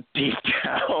down think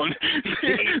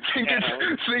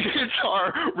it's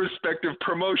our respective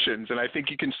promotions. And I think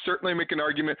you can certainly make an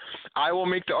argument. I will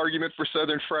make the argument for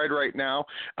Southern Fried right now.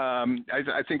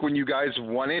 I think when you guys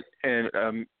won it,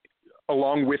 and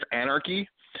along with Anarchy,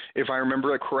 if I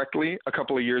remember it correctly, a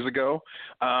couple of years ago,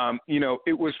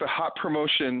 it was the hot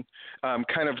promotion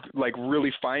kind of like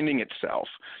really finding itself.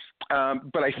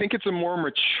 But I think it's a more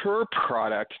mature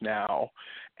product now,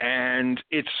 and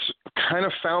it's kind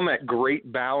of found that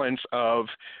great balance of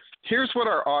here's what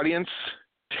our audience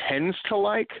tends to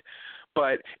like,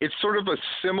 but it's sort of a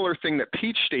similar thing that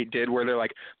Peach State did where they're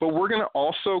like, but we're going to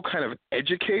also kind of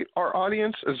educate our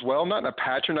audience as well, not in a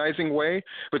patronizing way,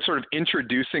 but sort of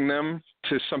introducing them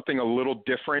to something a little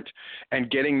different and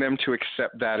getting them to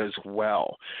accept that as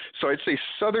well. So I'd say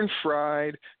Southern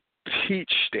Fried,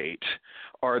 Peach State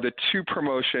are the two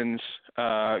promotions,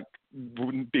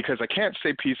 because I can't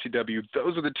say PCW.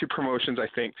 Those are the two promotions I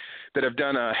think that have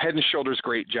done a head and shoulders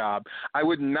great job. I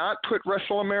would not put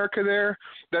Wrestle America there.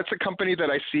 That's a company that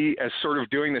I see as sort of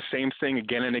doing the same thing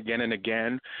again and again and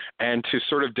again, and to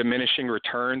sort of diminishing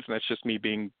returns. And that's just me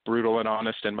being brutal and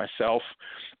honest and myself.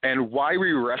 And Why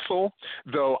We Wrestle,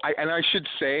 though, I should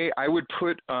say I would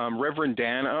put Reverend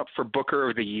Dan up for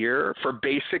Booker of the Year for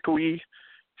basically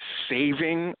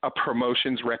saving a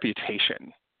promotion's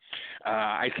reputation.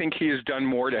 I think he has done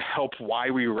more to help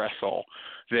Why We Wrestle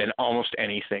than almost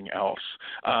anything else.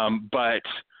 But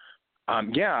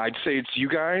I'd say it's you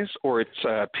guys or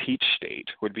it's Peach State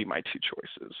would be my two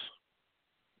choices.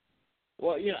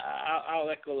 Well, I'll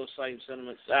echo those same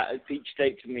sentiments. Peach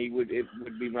State to me would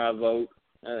be my vote,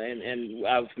 and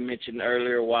I've mentioned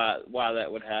earlier why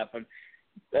that would happen.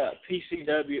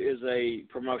 PCW is a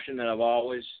promotion that I've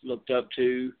always looked up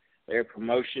to. They're a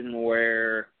promotion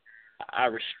where I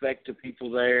respect the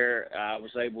people there. I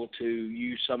was able to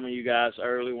use some of you guys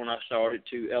early when I started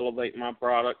to elevate my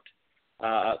product.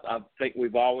 I think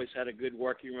we've always had a good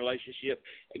working relationship,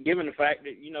 given the fact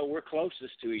that, we're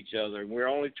closest to each other. We're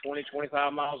only 20,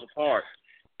 25 miles apart.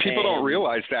 People don't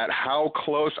realize that, how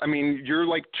close. I mean, you're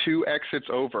like 2 exits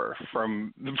over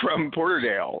from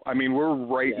Porterdale. I mean, we're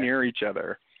right near each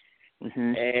other.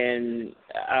 Mm-hmm. And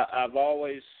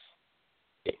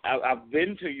I've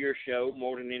been to your show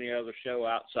more than any other show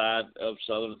outside of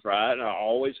Southern Fried, and I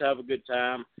always have a good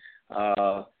time.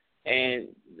 And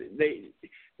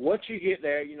what you get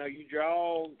there, you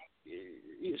draw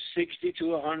 60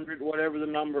 to 100, whatever the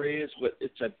number is, but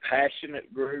it's a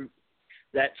passionate group.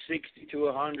 That 60 to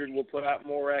 100 will put out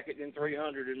more racket than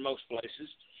 300 in most places.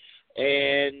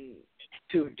 And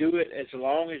to do it as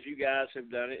long as you guys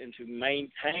have done it and to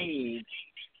maintain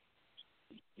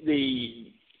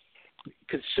the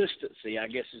consistency, I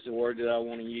guess is the word that I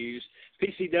want to use.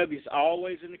 PCW is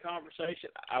always in the conversation.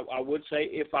 I would say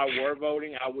if I were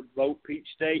voting, I would vote Peach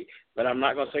State, but I'm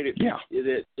not going to say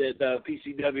that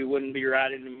PCW wouldn't be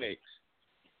right in the mix.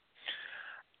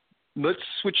 Let's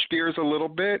switch gears a little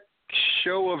bit.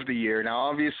 Show of the year. Now,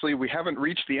 obviously, we haven't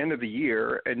reached the end of the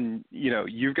year, and,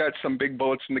 you've got some big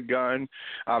bullets in the gun.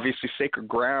 Obviously, Sacred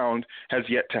Ground has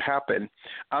yet to happen.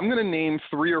 I'm going to name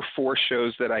 3 or 4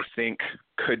 shows that I think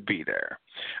could be there.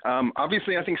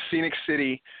 Obviously, I think Scenic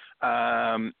City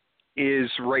is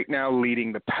right now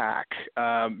leading the pack.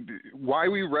 Why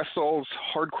We Wrestle's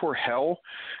Hardcore Hell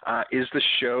is the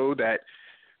show that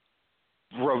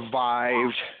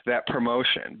revived that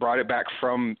promotion, brought it back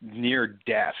from near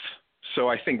death. So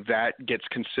I think that gets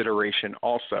consideration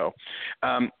also.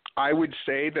 I would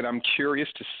say that I'm curious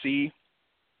to see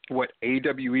what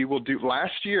AWE will do.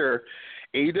 Last year,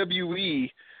 AWE,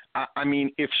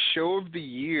 if Show of the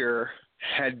Year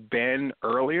had been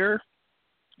earlier,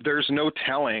 there's no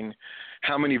telling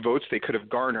how many votes they could have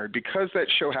garnered. Because that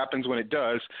show happens when it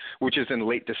does, which is in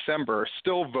late December,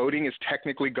 still voting is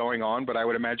technically going on, but I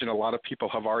would imagine a lot of people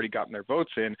have already gotten their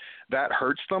votes in. That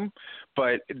hurts them,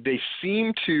 but they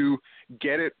seem to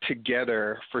get it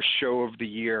together for show of the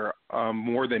year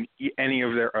more than any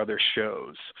of their other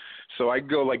shows. So I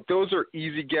go like those are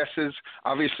easy guesses.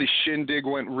 Obviously, Shindig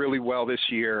went really well this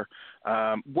year.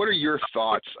 What are your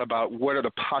thoughts about what are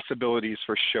the possibilities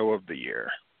for show of the year?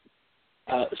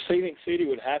 Scenic City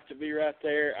would have to be right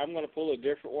there. I'm going to pull a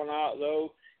different one out,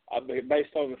 though,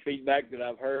 based on the feedback that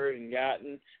I've heard and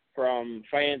gotten from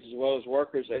fans as well as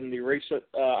workers. And the recent,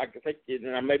 I think,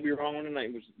 and I may be wrong on the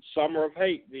name, it was Summer of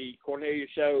Hate, the Cornelia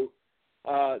show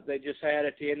they just had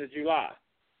at the end of July.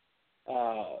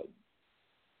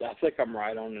 I think I'm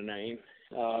right on the name.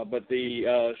 But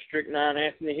the Strychnine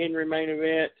Anthony Henry main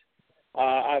event,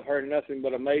 I've heard nothing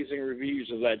but amazing reviews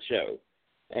of that show.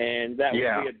 And that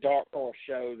would be a dark horse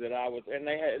show that I would, and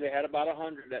they had about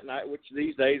 100 that night, which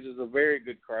these days is a very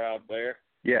good crowd there.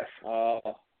 Yes.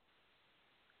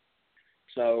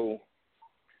 So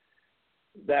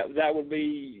that would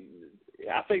be,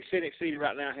 I think Scenic City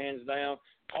right now, hands down.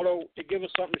 Although to give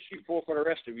us something to shoot for the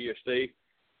rest of you, Steve.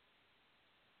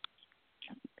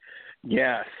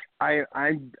 Yes,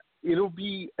 it'll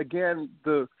be, again,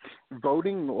 the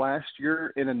voting last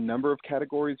year in a number of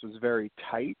categories was very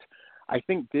tight. I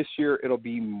think this year it'll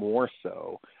be more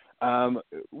so.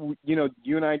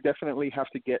 You and I definitely have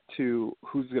to get to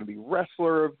who's going to be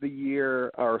Wrestler of the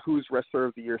Year or who's Wrestler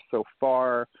of the Year so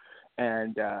far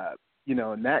and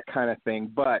that kind of thing.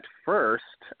 But first,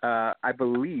 I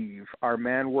believe our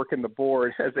man working the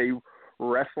board has a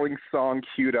wrestling song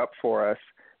queued up for us.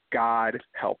 God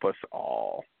help us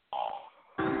all.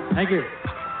 Thank you.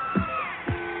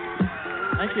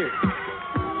 Thank you.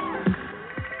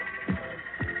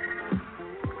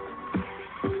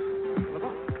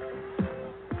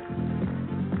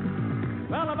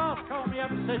 Well, the boss called me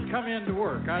up and said, come in to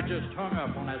work. I just hung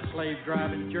up on that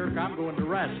slave-driving jerk. I'm going to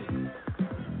wrestling.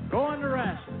 Going to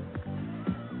wrestling.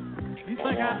 You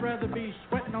think I'd rather be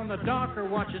sweating on the dock or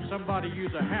watching somebody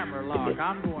use a hammer lock?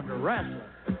 I'm going to wrestling.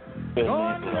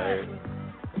 Going to wrestling.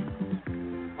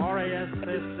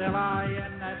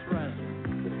 R-A-S-S-L-I-N, that's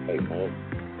wrestling.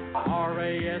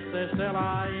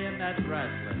 R-A-S-S-L-I-N, that's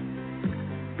wrestling.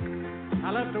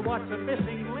 I love to watch the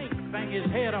missing link bang his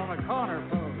head on a corner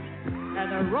post and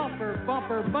the romper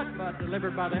bumper butt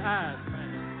delivered by the eyes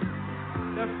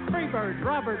man. The Freebirds,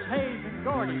 Roberts, Hayes, and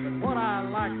Gordy, but what I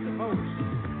like the most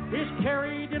is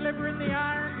Kerry delivering the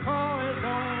iron claw as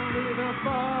only the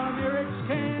Bonnerits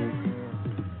can.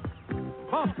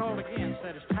 Boss called again,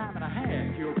 said it's time and a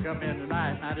half. You'll come in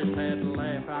tonight, and I just had to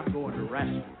laugh. I'm going to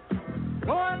wrestling.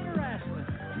 Going to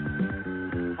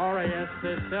wrestling.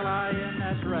 R-A-S-S-L-I-N,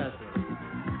 that's wrestling.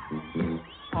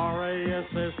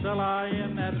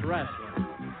 R-A-S-S-L-I-N, that's wrestling.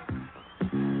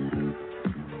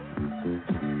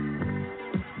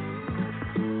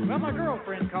 Well, my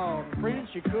girlfriend called. Friend,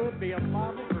 she could be a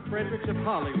model for Fredericks of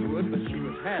Hollywood, but she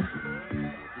was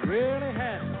hassled. Really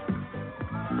hassled.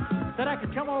 Said I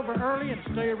could come over early and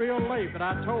stay real late, but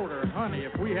I told her, honey,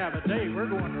 if we have a date, we're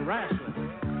going to wrestling.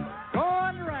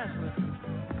 Going to wrestling.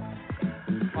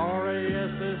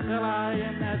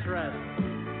 R-A-S-S-L-I-N, that's wrestling.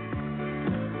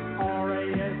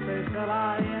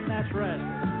 R-A-S-S-L-I-N, that's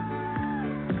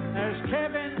wrestling. There's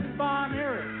Kevin Von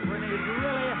Erich when he's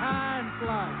really high and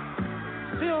fly.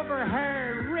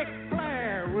 Silver-haired Ric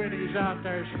Flair when he's out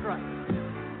there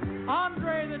strutting.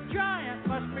 Andre the Giant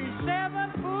must be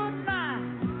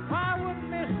 7'9". I wouldn't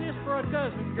miss this for a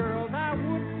dozen girls. I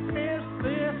wouldn't miss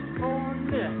this for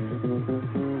this.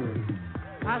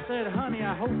 I said, honey,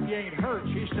 I hope you ain't hurt.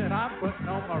 She said, I'm putting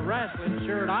on my wrestling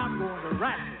shirt. I'm going to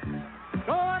wrestle.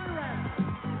 Going to wrestle.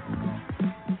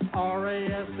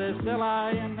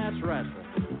 R-A-S-S-L-I-N, that's wrestling.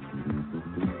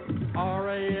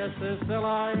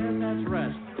 R-A-S-S-L-I-N, that's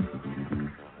wrestling.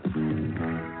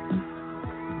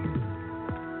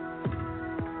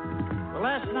 Well,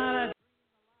 last night I...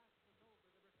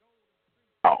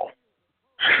 Oh.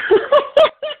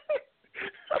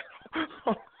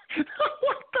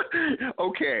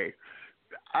 Okay.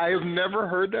 I have never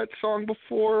heard that song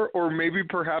before, or maybe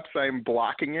perhaps I'm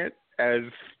blocking it as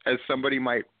somebody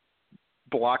might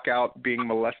block out being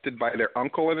molested by their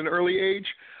uncle at an early age.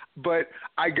 But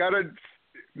I gotta,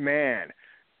 man,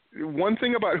 one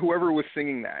thing about whoever was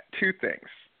singing that, two things,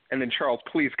 and then Charles,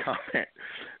 please comment.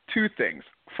 Two things.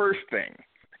 First thing,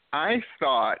 I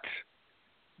thought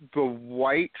the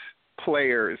white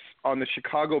players on the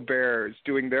Chicago Bears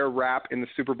doing their rap in the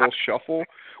Super Bowl Shuffle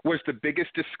was the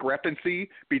biggest discrepancy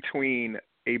between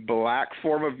a black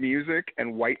form of music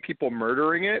and white people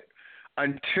murdering it.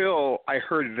 until I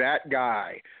heard that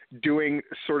guy doing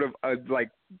sort of a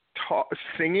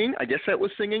singing. I guess that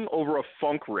was singing over a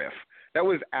funk riff. That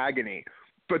was agony.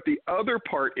 But the other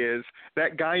part is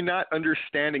that guy not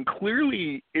understanding.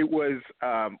 Clearly, it was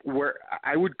where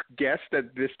I would guess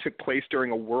that this took place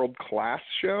during a world-class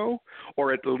show,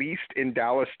 or at least in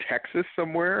Dallas, Texas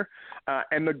somewhere.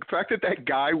 And the fact that that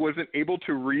guy wasn't able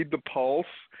to read the pulse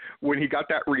when he got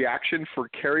that reaction for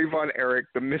Kerry Von Erich,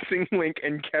 the Missing Link,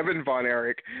 and Kevin Von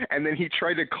Erich, and then he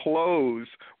tried to close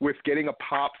with getting a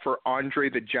pop for Andre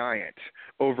the Giant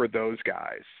over those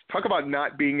guys. Talk about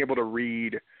not being able to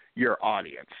read your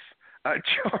audience.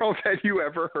 Charles, had you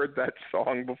ever heard that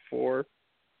song before?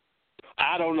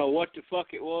 I don't know what the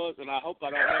fuck it was, and I hope I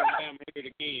don't have to hear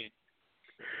it again.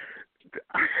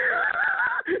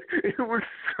 It was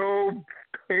so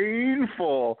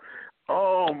painful.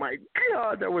 Oh my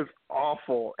God, that was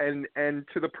awful. And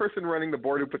to the person running the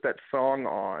board who put that song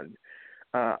on,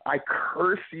 I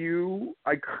curse you.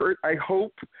 I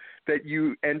hope that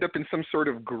you end up in some sort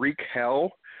of Greek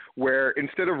hell where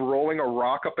instead of rolling a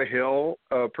rock up a hill,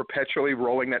 perpetually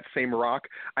rolling that same rock,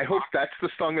 I hope that's the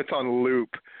song that's on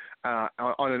loop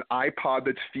on an iPod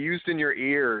that's fused in your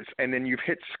ears, and then you've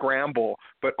hit scramble,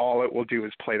 but all it will do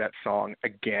is play that song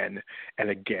again and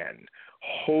again.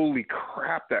 Holy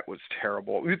crap, that was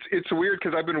terrible. It's weird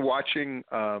because I've been watching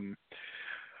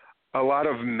a lot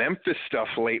of Memphis stuff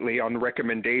lately on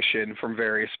recommendation from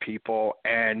various people.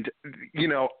 And, you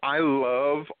know, I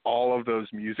love all of those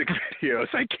music videos.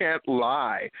 I can't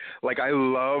lie. Like, I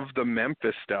love the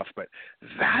Memphis stuff, but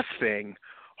that thing,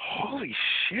 holy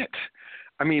shit.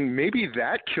 I mean, maybe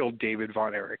that killed David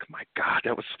Von Erich. My God,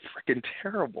 that was freaking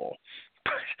terrible.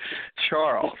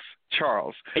 Charles,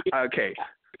 okay.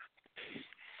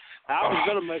 I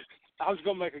was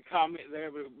gonna make a comment there,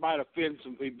 but it might offend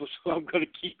some people, so I'm gonna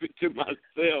keep it to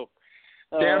myself.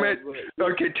 Damn it!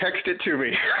 Okay, text it to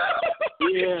me.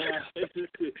 Yeah,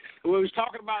 we was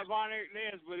talking about Von Erich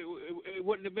Ness, but it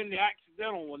wouldn't have been the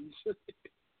accidental ones.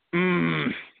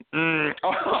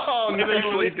 Oh,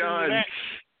 nicely done.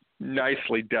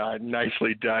 Nicely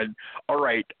done. All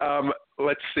right.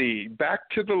 Let's see. Back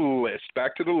to the list.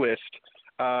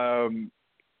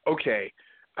 Okay.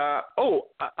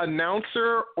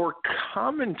 Announcer or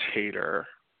commentator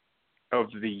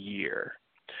of the year.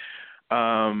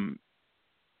 I'll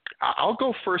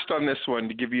go first on this one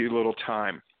to give you a little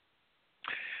time.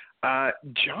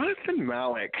 Jonathan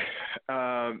Malik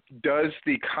does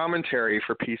the commentary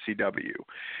for PCW,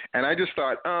 and I just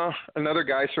thought, another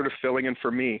guy sort of filling in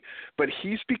for me, but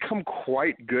he's become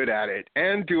quite good at it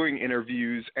and doing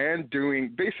interviews and doing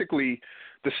basically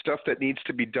the stuff that needs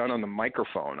to be done on the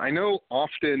microphone. I know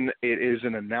often it is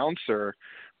an announcer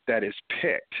that is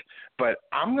picked, but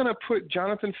I'm going to put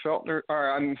Jonathan Feltner, or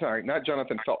I'm sorry, not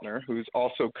Jonathan Feltner, who's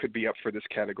also could be up for this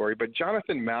category, but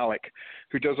Jonathan Malik,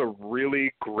 who does a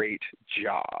really great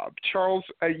job. Charles,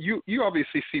 you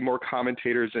obviously see more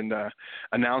commentators and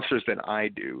announcers than I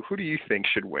do. Who do you think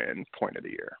should win Point of the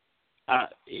Year?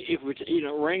 If we,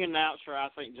 ring announcer, I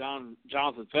think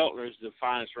Jonathan Feltner is the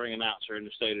finest ring announcer in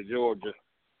the state of Georgia.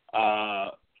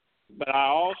 But I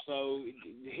also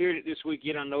heard it this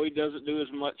weekend. I know he doesn't do as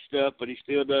much stuff, but he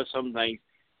still does some things.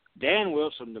 Dan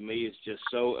Wilson to me is just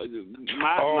so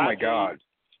my God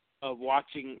of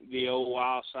watching the old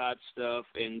Wild Side stuff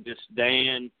and just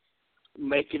Dan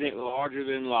making it larger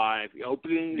than life,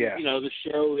 opening the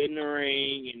show in the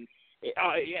ring, and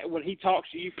when he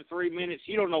talks to you for 3 minutes,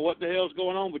 you don't know what the hell's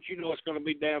going on, but you know it's going to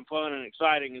be damn fun and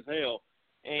exciting as hell.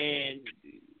 And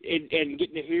getting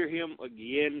to hear him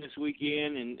again this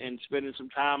weekend and spending some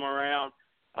time around,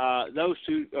 those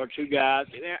two are two guys.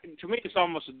 And to me, it's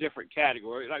almost a different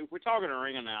category. Like, if we're talking a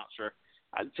ring announcer,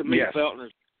 to me,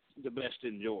 Feltner's the best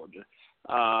in Georgia.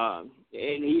 And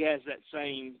he has that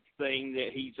same thing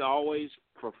that he's always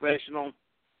professional,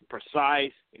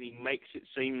 precise, and he makes it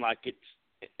seem like it's,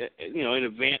 an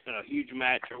event and a huge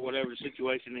match or whatever the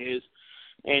situation is,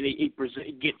 and he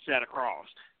gets that across.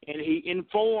 And he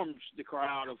informs the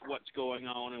crowd of what's going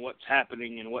on and what's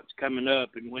happening and what's coming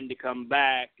up and when to come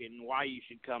back and why you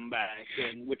should come back,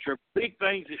 and which are big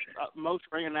things that most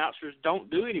ring announcers don't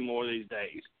do anymore these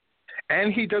days.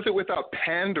 And he does it without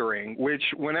pandering, which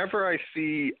whenever I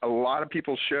see a lot of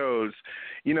people's shows,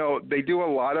 they do a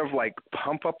lot of like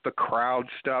pump up the crowd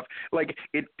stuff. Like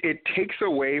it takes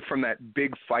away from that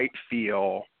big fight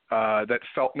feel that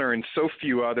Feltner and so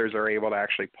few others are able to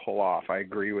actually pull off. I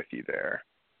agree with you there.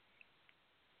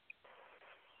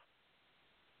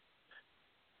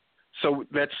 So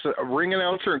that's a ring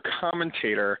announcer and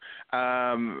commentator.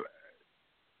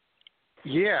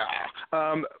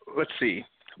 Let's see.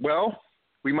 Well,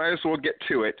 we might as well get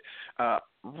to it.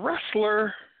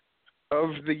 wrestler of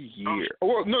the year.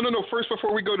 Well, no. First,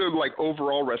 before we go to like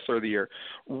overall wrestler of the year,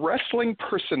 wrestling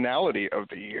personality of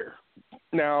the year.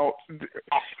 Now,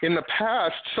 in the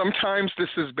past, sometimes this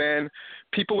has been,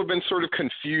 people have been sort of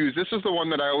confused. This is the one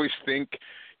that I always think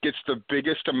gets the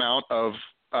biggest amount of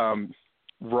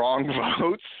wrong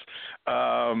votes.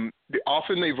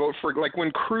 Often they vote for, like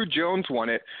when Crew Jones won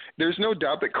it, there's no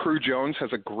doubt that Crew Jones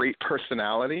has a great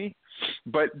personality,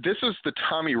 but this is the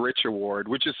Tommy Rich Award,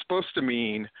 which is supposed to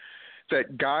mean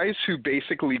that guys who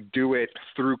basically do it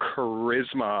through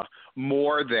charisma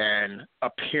more than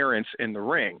appearance in the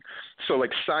ring. So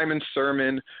like Simon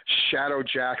Sermon, Shadow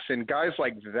Jackson, guys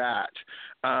like that.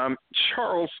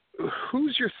 Charles,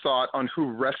 who's your thought on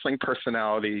who wrestling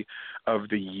personality of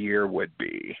the year would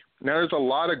be? Now, there's a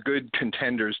lot of good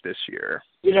contenders this year.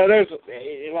 There's,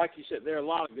 like you said, there are a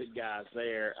lot of good guys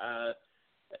there.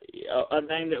 A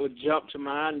name that would jump to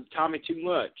mind, Tommy Too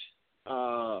Much.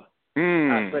 I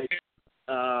think.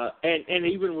 And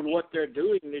even with what they're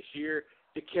doing this year,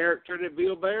 the character that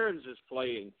Bill Behrens is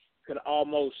playing could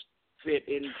almost fit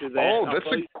into that. Oh, that's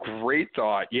a great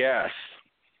thought, yes.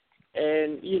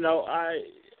 And,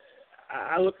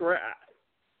 I look around,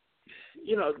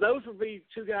 those would be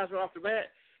two guys right off the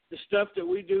bat. The stuff that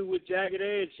we do with Jagged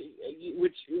Edge,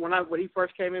 which when he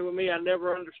first came in with me, I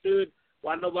never understood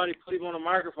why nobody put him on a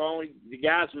microphone. The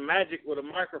guy's magic with a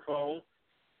microphone.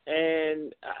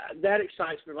 And that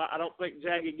excites me. I don't think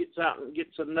Jagged gets out and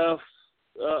gets enough,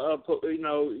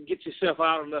 gets himself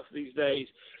out enough these days,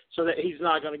 so that he's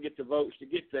not going to get the votes to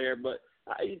get there. But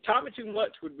Tommy Too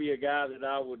Much would be a guy that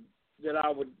I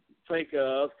would think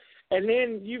of. And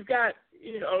then you've got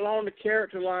along the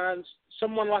character lines,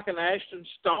 someone like an Ashton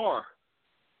Starr,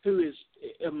 who is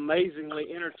amazingly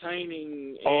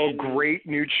entertaining. Great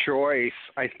new choice.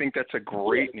 I think that's a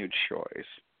great new choice.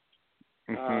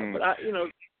 Mm-hmm. But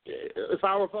if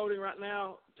I were voting right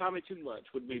now, Tommy Too Much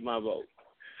would be my vote.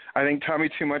 I think Tommy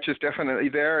Too Much is definitely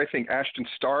there. I think Ashton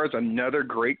Starr is another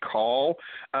great call.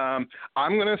 I'm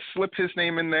going to slip his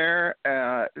name in there.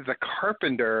 The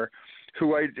Carpenter,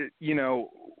 who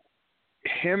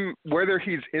him, whether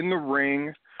he's in the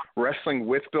ring wrestling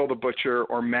with Bill the Butcher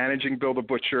or managing Bill the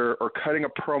Butcher or cutting a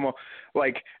promo,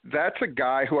 like that's a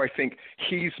guy who I think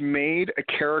he's made a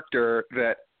character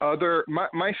that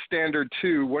my standard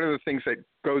too, one of the things that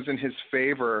goes in his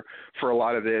favor for a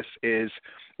lot of this is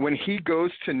when he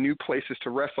goes to new places to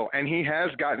wrestle, and he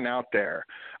has gotten out there,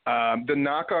 the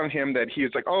knock on him that he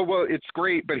is like, oh, well, it's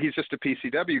great, but he's just a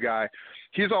PCW guy.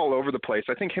 He's all over the place.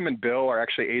 I think him and Bill are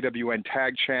actually AWN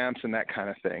tag champs and that kind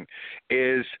of thing,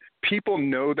 is people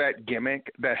know that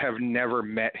gimmick that have never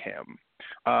met him.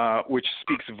 Which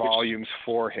speaks volumes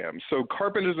for him. So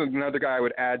Carpenter's another guy I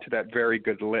would add to that very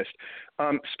good list.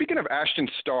 Speaking of Ashton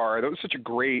Starr, that was such a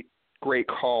great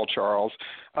call, Charles.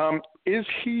 Is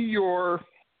he your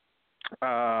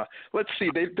let's see,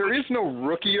 there is no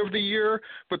rookie of the year,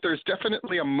 but there's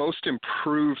definitely a most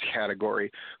improved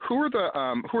category. Who are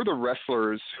the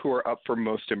wrestlers who are up for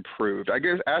most improved? I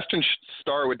guess Ashton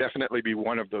Starr would definitely be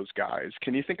one of those guys.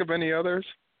 Can you think of any others?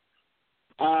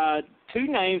 Two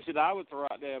names that I would throw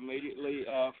out there immediately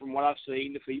from what I've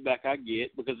seen, the feedback I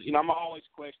get, because, I'm always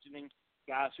questioning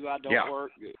guys who I don't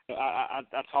work. I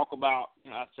talk about,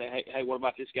 I say, hey, what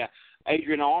about this guy?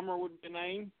 Adrian Armour would be a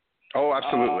name. Oh,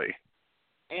 absolutely.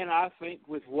 And I think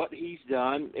with what he's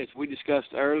done, as we discussed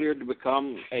earlier, to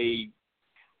become a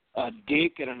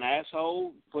dick and an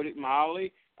asshole, put it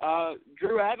mildly,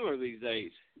 Drew Adler these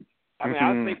days. I mean,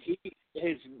 I think he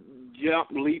has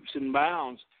jumped leaps and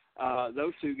bounds.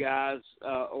 Those two guys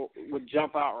would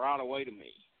jump out right away to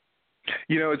me.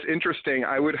 It's interesting.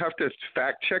 I would have to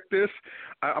fact check this.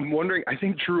 I'm wondering. I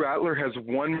think Drew Adler has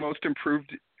one most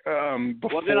improved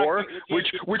before,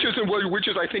 which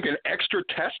is I think an extra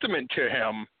testament to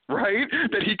him, right?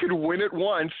 That he could win it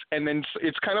once, and then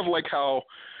it's kind of like how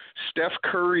Steph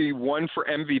Curry won for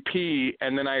MVP,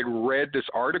 and then I had read this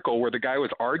article where the guy was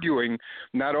arguing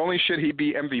not only should he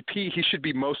be MVP, he should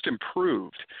be most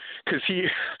improved because he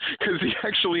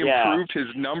actually improved his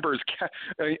numbers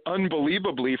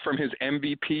unbelievably from his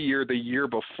MVP year the year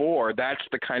before. That's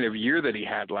the kind of year that he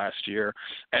had last year.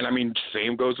 And, I mean,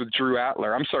 same goes with Drew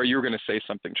Adler. I'm sorry, you were going to say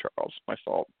something, Charles. My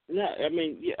fault. Yeah, I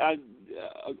mean,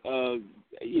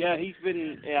 he's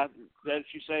been as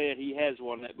you said, he has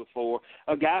won that before.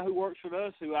 A guy who works for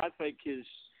us who I think his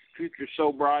future's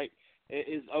so bright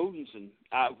is Odinson.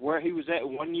 Where he was at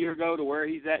 1 year ago to where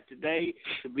he's at today,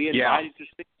 to be invited to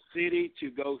Scenic City,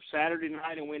 to go Saturday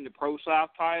night and win the Pro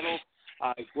South title.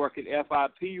 He's working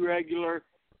FIP regular.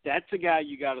 that's a guy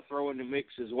you got to throw in the mix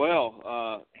as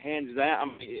well. Hands down.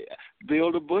 I mean,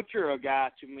 Bill the Butcher, a guy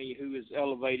to me who has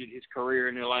elevated his career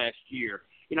in the last year.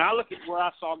 You know, I look at where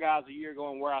I saw guys a year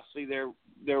ago and where I see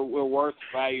their worth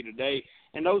value today,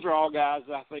 and those are all guys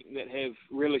I think that have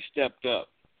really stepped up.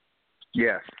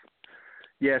 Yes,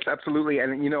 absolutely.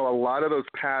 And, you know, a lot of those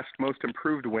past most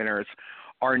improved winners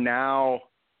are now,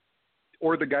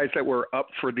 or the guys that were up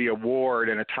for the award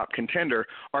and a top contender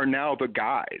are now the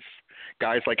guys.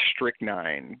 Guys like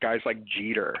Strychnine, guys like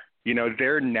Jeter. You know,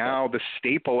 they're now the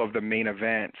staple of the main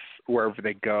events wherever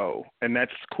they go. And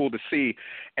that's cool to see.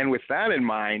 And with that in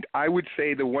mind, I would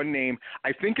say the one name,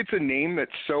 I think it's a name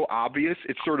that's so obvious,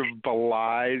 it sort of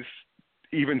belies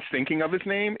even thinking of his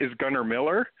name, is Gunnar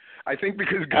Miller. I think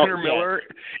because Gunnar Miller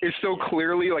is so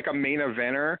clearly like a main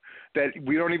eventer that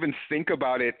we don't even think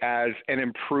about it as an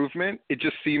improvement. It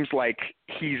just seems like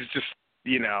he's just,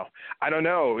 you know, I don't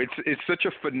know. It's such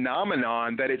a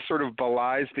phenomenon that it sort of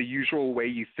belies the usual way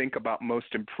you think about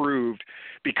most improved,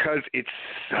 because it's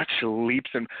such leaps.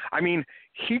 And I mean,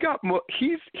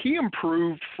 he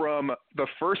improved from the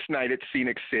first night at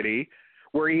Scenic City,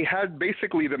 where he had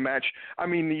basically the match. I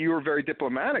mean, you were very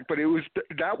diplomatic, but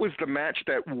that was the match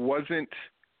that wasn't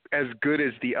as good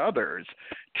as the others,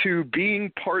 to being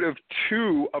part of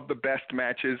two of the best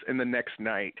matches in the next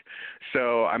night.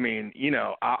 So, I mean, you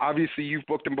know, obviously you've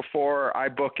booked him before, I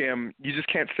book him. You just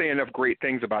can't say enough great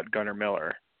things about Gunnar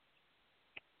Miller.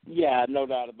 Yeah, no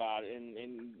doubt about it.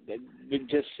 And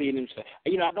just seeing him,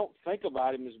 you know, I don't think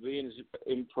about him as being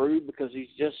improved, because he's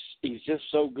just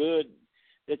so good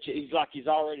that he's like he's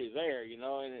already there, you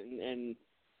know, and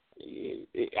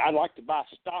I'd like to buy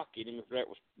stock in him if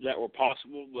that were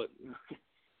possible, but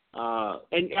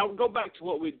and I'll go back to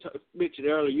what we mentioned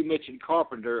earlier. You mentioned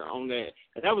Carpenter on that,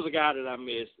 and that was a guy that I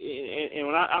missed. And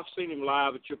when I've seen him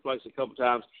live at your place a couple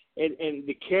times, and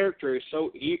the character is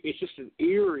it's just an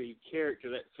eerie character.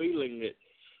 That feeling that,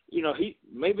 you know,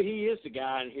 maybe he is the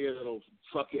guy in here that'll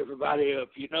fuck everybody up,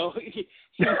 you know.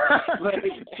 But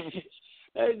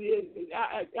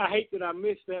I hate that I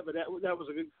missed that, but that was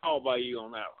a good call by you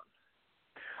on that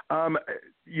one.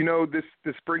 You know,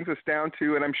 this brings us down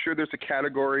to, and I'm sure there's a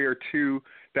category or two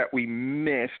that we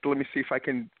missed. Let me see if I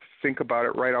can think about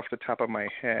it right off the top of my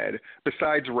head.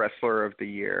 Besides Wrestler of the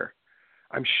Year,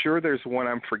 I'm sure there's one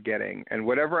I'm forgetting. And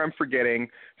whatever I'm forgetting,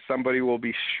 somebody will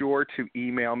be sure to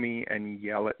email me and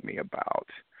yell at me about.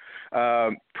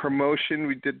 Promotion,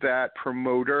 we did that.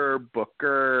 Promoter,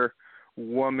 booker,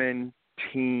 woman,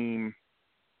 team,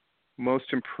 most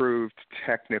improved,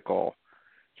 technical.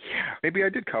 Yeah, maybe I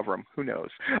did cover them. Who knows?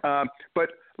 But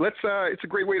let's. It's a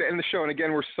great way to end the show. And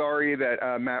again, we're sorry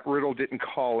that Matt Riddle didn't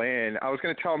call in. I was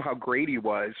going to tell him how great he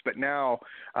was, but now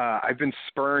I've been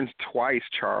spurned twice,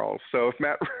 Charles. So if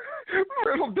Matt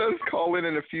Riddle does call in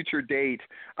a future date,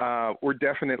 we're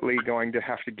definitely going to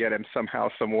have to get him somehow,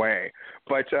 some way.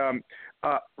 But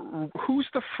who's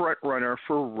the front runner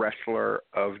for Wrestler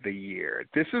of the Year?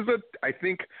 This is I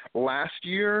think last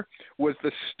year was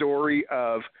the story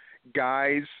of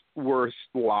guys were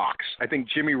locks. I think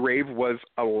Jimmy Rave was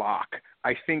a lock.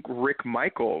 I think Rick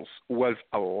Michaels was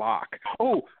a lock.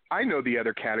 Oh, I know the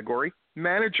other category,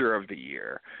 Manager of the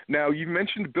Year. Now, you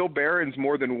mentioned Bill Barron's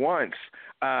more than once.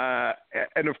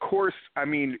 And, of course, I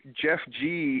mean, Jeff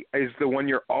G is the one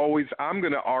I'm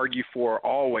going to argue for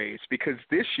always, because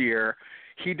this year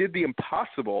he did the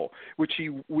impossible, which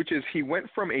is he went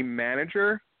from a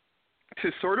manager to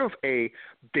sort of a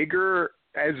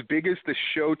as big as the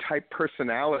show type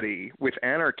personality with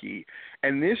Anarchy.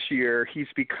 And this year he's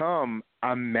become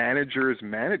a manager's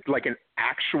manager, like an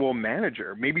actual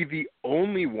manager, maybe the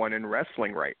only one in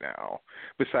wrestling right now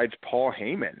besides Paul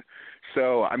Heyman.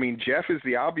 So, I mean, Jeff is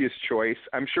the obvious choice.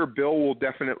 I'm sure Bill will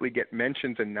definitely get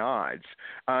mentions and nods.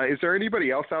 Is there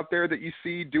anybody else out there that you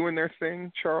see doing their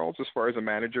thing, Charles, as far as a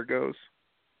manager goes?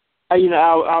 You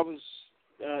know, I was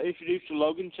introduced to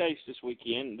Logan Chase this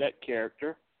weekend, that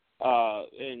character.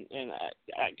 And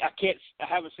I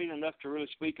haven't seen enough to really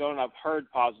speak on. I've heard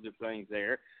positive things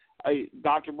there.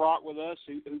 Dr. Brock with us,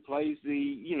 who plays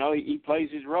he plays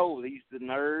his role. He's the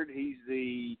nerd. He's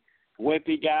the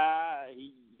wimpy guy.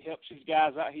 He helps his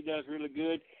guys out. He does really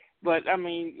good. But I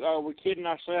mean, we're kidding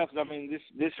ourselves. I mean,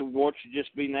 this award should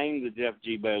just be named the Jeff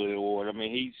G. Bailey Award. I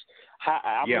mean,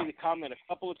 I made a comment a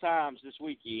couple of times this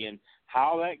weekend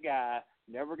how that guy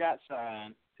never got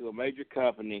signed to a major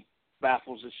company.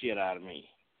 Baffles the shit out of me.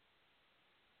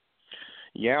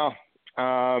 Yeah.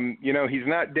 You know, he's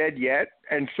not dead yet,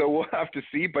 and so we'll have to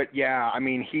see. But yeah, I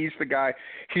mean, he's the guy.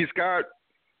 He's got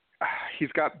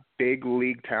big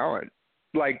league talent.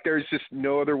 Like, there's just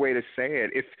no other way to say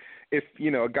it. If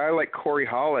a guy like Corey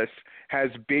Hollis has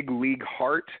big league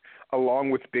heart along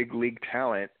with big league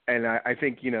talent, and I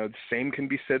think, the same can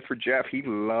be said for Jeff. He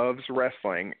loves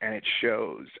wrestling, and it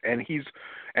shows. And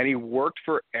he worked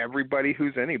for everybody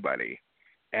who's anybody.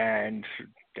 And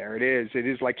there it is. It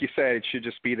is, like you said, it should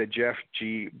just be the Jeff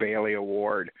G. Bailey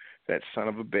Award. That son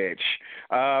of a bitch.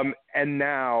 And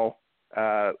now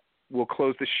we'll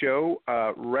close the show.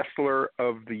 Wrestler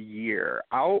of the Year.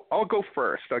 I'll go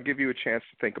first. I'll give you a chance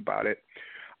to think about it.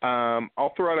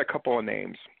 I'll throw out a couple of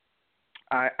names.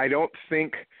 I don't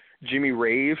think Jimmy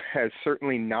Rave has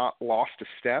certainly not lost a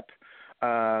step.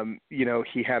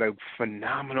 He had a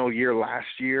phenomenal year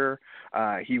last year.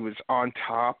 He was on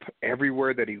top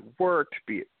everywhere that he worked,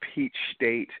 be it Peach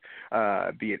State,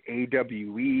 be it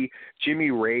AWE.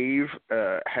 Jimmy Rave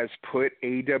has put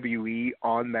AWE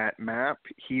on that map.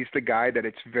 He's the guy that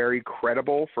it's very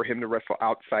credible for him to wrestle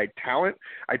outside talent.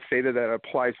 I'd say that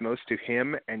applies most to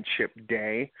him and Chip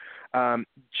Day.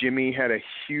 Jimmy had a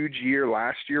huge year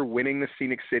last year, winning the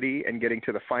Scenic City and getting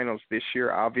to the finals this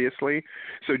year, obviously.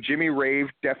 So Jimmy Rave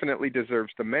definitely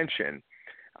deserves the mention.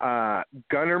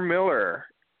 Gunnar Miller,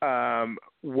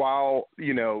 while,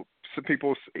 some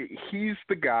people, he's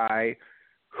the guy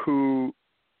who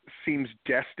seems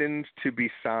destined to be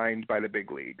signed by the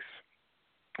big leagues.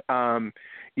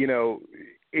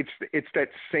 It's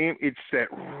that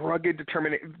rugged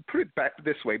determination. Put it back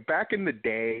this way. Back in the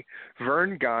day,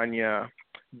 Vern Gagne,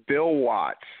 Bill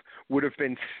Watts would have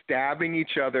been stabbing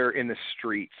each other in the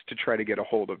streets to try to get a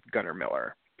hold of Gunnar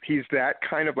Miller. He's that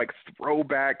kind of like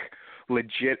throwback,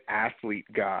 legit athlete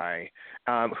guy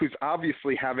who's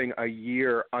obviously having a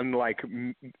year unlike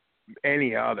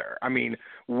any other. I mean,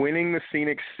 winning the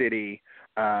Scenic City,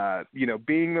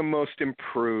 being the most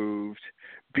improved,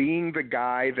 being the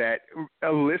guy that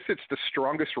elicits the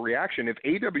strongest reaction. If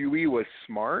AWE was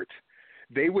smart,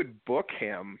 they would book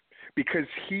him because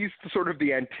he's sort of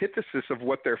the antithesis of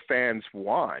what their fans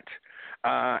want.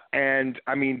 And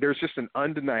I mean, there's just an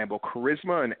undeniable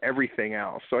charisma and everything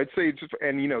else. So I'd say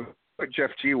put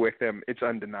Jeff G with him, it's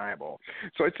undeniable.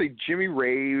 So I'd say Jimmy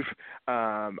Rave.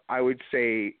 I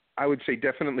would say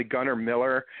definitely Gunnar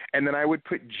Miller, and then I would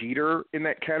put Jeter in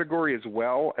that category as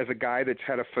well, as a guy that's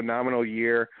had a phenomenal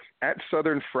year at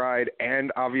Southern Fried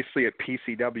and obviously at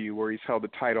PCW, where he's held the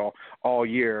title all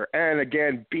year. And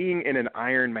again, being in an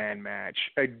Iron Man match,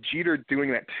 Jeter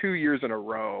doing that 2 years in a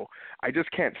row, I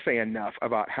just can't say enough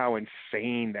about how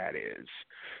insane that is.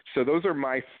 So those are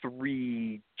my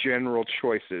three general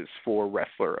choices for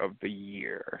Wrestler of the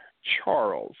Year.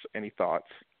 Charles, any thoughts?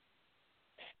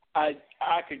 I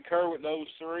concur with those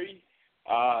three.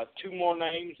 Two more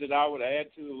names that I would add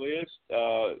to the list,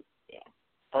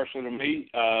 personally to me,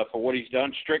 for what he's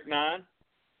done. Strychnine.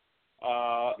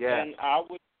 And I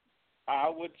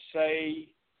would say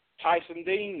Tyson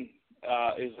Dean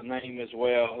is a name as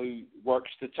well, who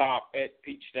works the top at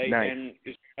Peach State. Nice. And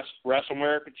is Wrestle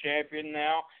America champion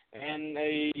now, and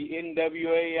a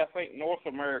NWA, I think, North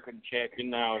American champion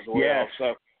now as well. Yes.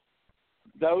 So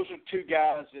those are two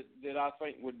guys that I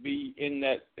think would be in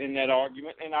that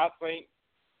argument, and I think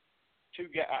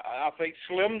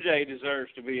Slim J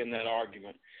deserves to be in that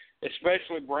argument,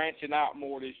 especially branching out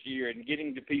more this year and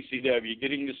getting to PCW,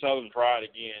 getting to Southern Pride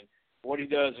again, what he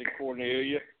does in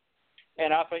Cornelia,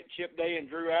 and I think Chip Day and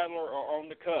Drew Adler are on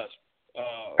the cusp.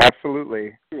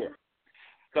 Absolutely. Sure.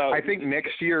 So I think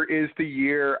next year is the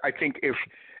year. I think if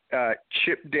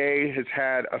Chip Day has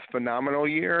had a phenomenal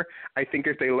year, I think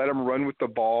if they let him run with the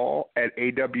ball at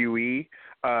AWE,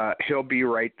 he'll be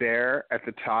right there at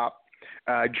the top.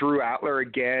 Drew Adler,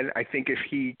 again, I think if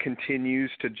he continues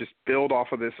to just build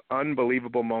off of this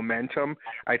unbelievable momentum,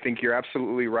 I think you're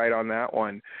absolutely right on that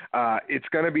one. It's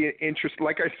going to be an interest.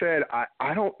 Like I said,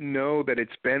 I don't know that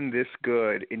it's been this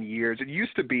good in years. It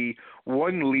used to be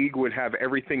one league would have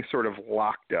everything sort of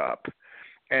locked up.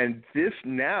 And this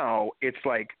now, it's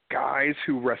like guys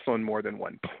who wrestle in more than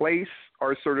one place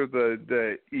are sort of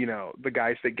the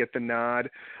guys that get the nod,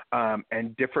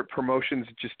 and different promotions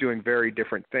just doing very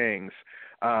different things.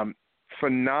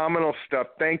 Phenomenal stuff.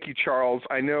 Thank you, Charles.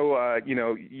 I know,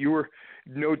 you were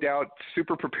no doubt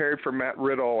super prepared for Matt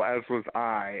Riddle, as was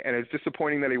I, and it's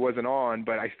disappointing that he wasn't on,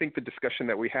 but I think the discussion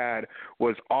that we had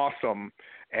was awesome.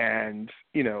 And,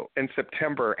 in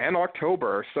September and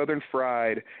October, Southern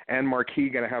Fried and Marquee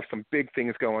going to have some big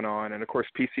things going on. And, of course,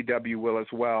 PCW will as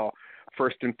well,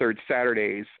 first and third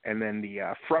Saturdays. And then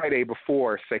the Friday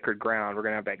before Sacred Ground, we're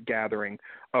going to have that gathering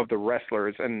of the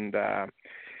wrestlers. And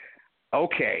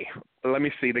Okay, let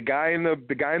me see. The guy in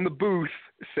the booth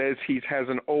says he has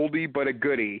an oldie but a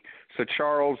goodie. So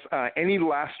Charles, any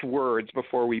last words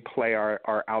before we play our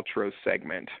outro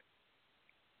segment?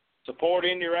 Support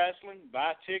indie wrestling,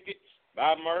 buy tickets,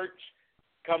 buy merch,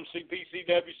 come see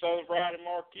PCW Southern Friday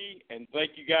Marquee, and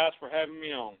thank you guys for having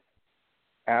me on.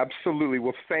 Absolutely.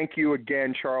 Well, thank you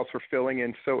again, Charles, for filling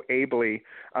in so ably.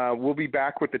 We'll be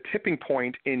back with the tipping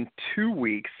point in 2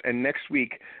 weeks, and next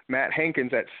week, Matt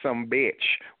Hankins at Some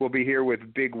Bitch will be here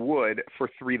with Big Wood for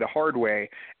 3 the Hard Way.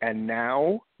 And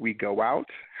now we go out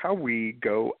how we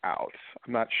go out.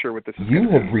 I'm not sure what this is. You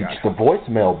have reached the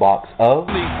voicemail box of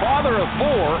The father of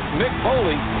 4, Mick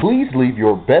Foley. Please leave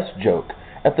your best joke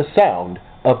at the sound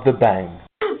of the bang.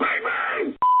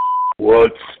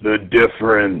 What's the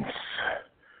difference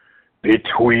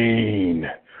between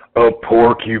a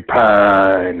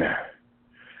porcupine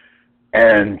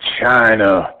and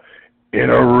China in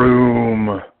a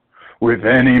room with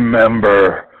any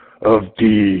member of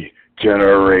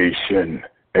D-Generation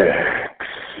X?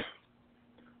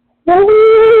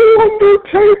 Oh,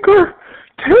 Undertaker,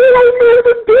 tell me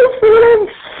the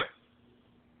difference.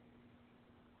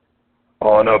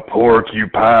 On a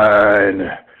porcupine,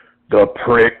 the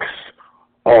pricks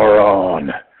are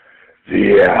on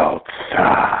the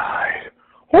outside.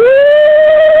 Ooh!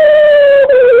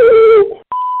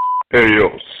 Hey,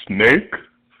 yo, Snake,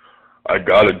 I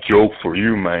got a joke for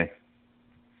you, man.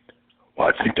 Well,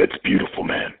 I think that's beautiful,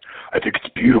 man. I think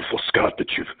it's beautiful, Scott,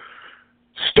 that you've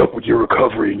stuck with your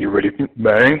recovery and you're ready.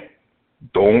 Man,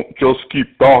 don't just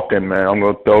keep talking, man. I'm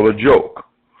going to tell the joke.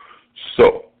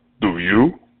 So, do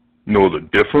you know the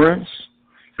difference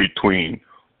between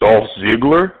Dolph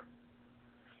Ziggler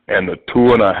and the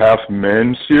 2.5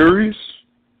 Men series?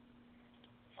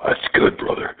 That's good,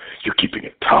 brother. You're keeping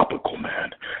it topical,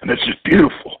 man. And that's just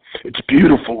beautiful. It's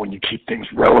beautiful when you keep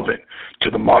things relevant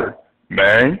to the modern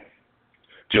man.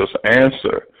 Just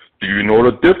answer. Do you know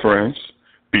the difference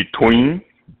between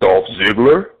Dolph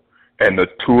Ziggler and the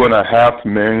 2.5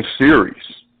 Men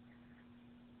series?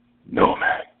 No,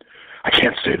 man. I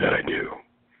can't say that I do.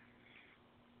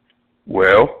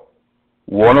 Well,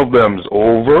 one of them's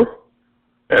over,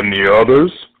 and the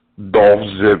other's Dolph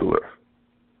Ziggler.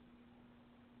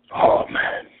 Oh,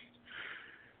 man.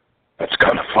 That's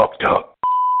kind of fucked up.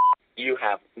 You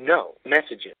have no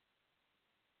messages.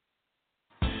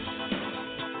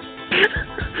 See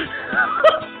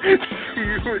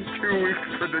you in 2 weeks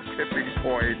for the tipping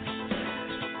point.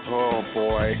 Oh,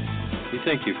 boy. We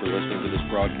thank you for listening to this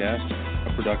broadcast,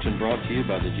 a production brought to you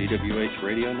by the GWH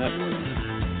Radio Network.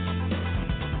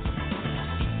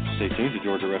 Stay tuned to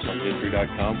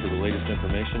GeorgiaWrestlingHistory.com for the latest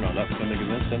information on upcoming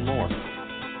events and more.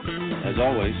 As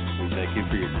always, we thank you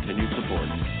for your continued support.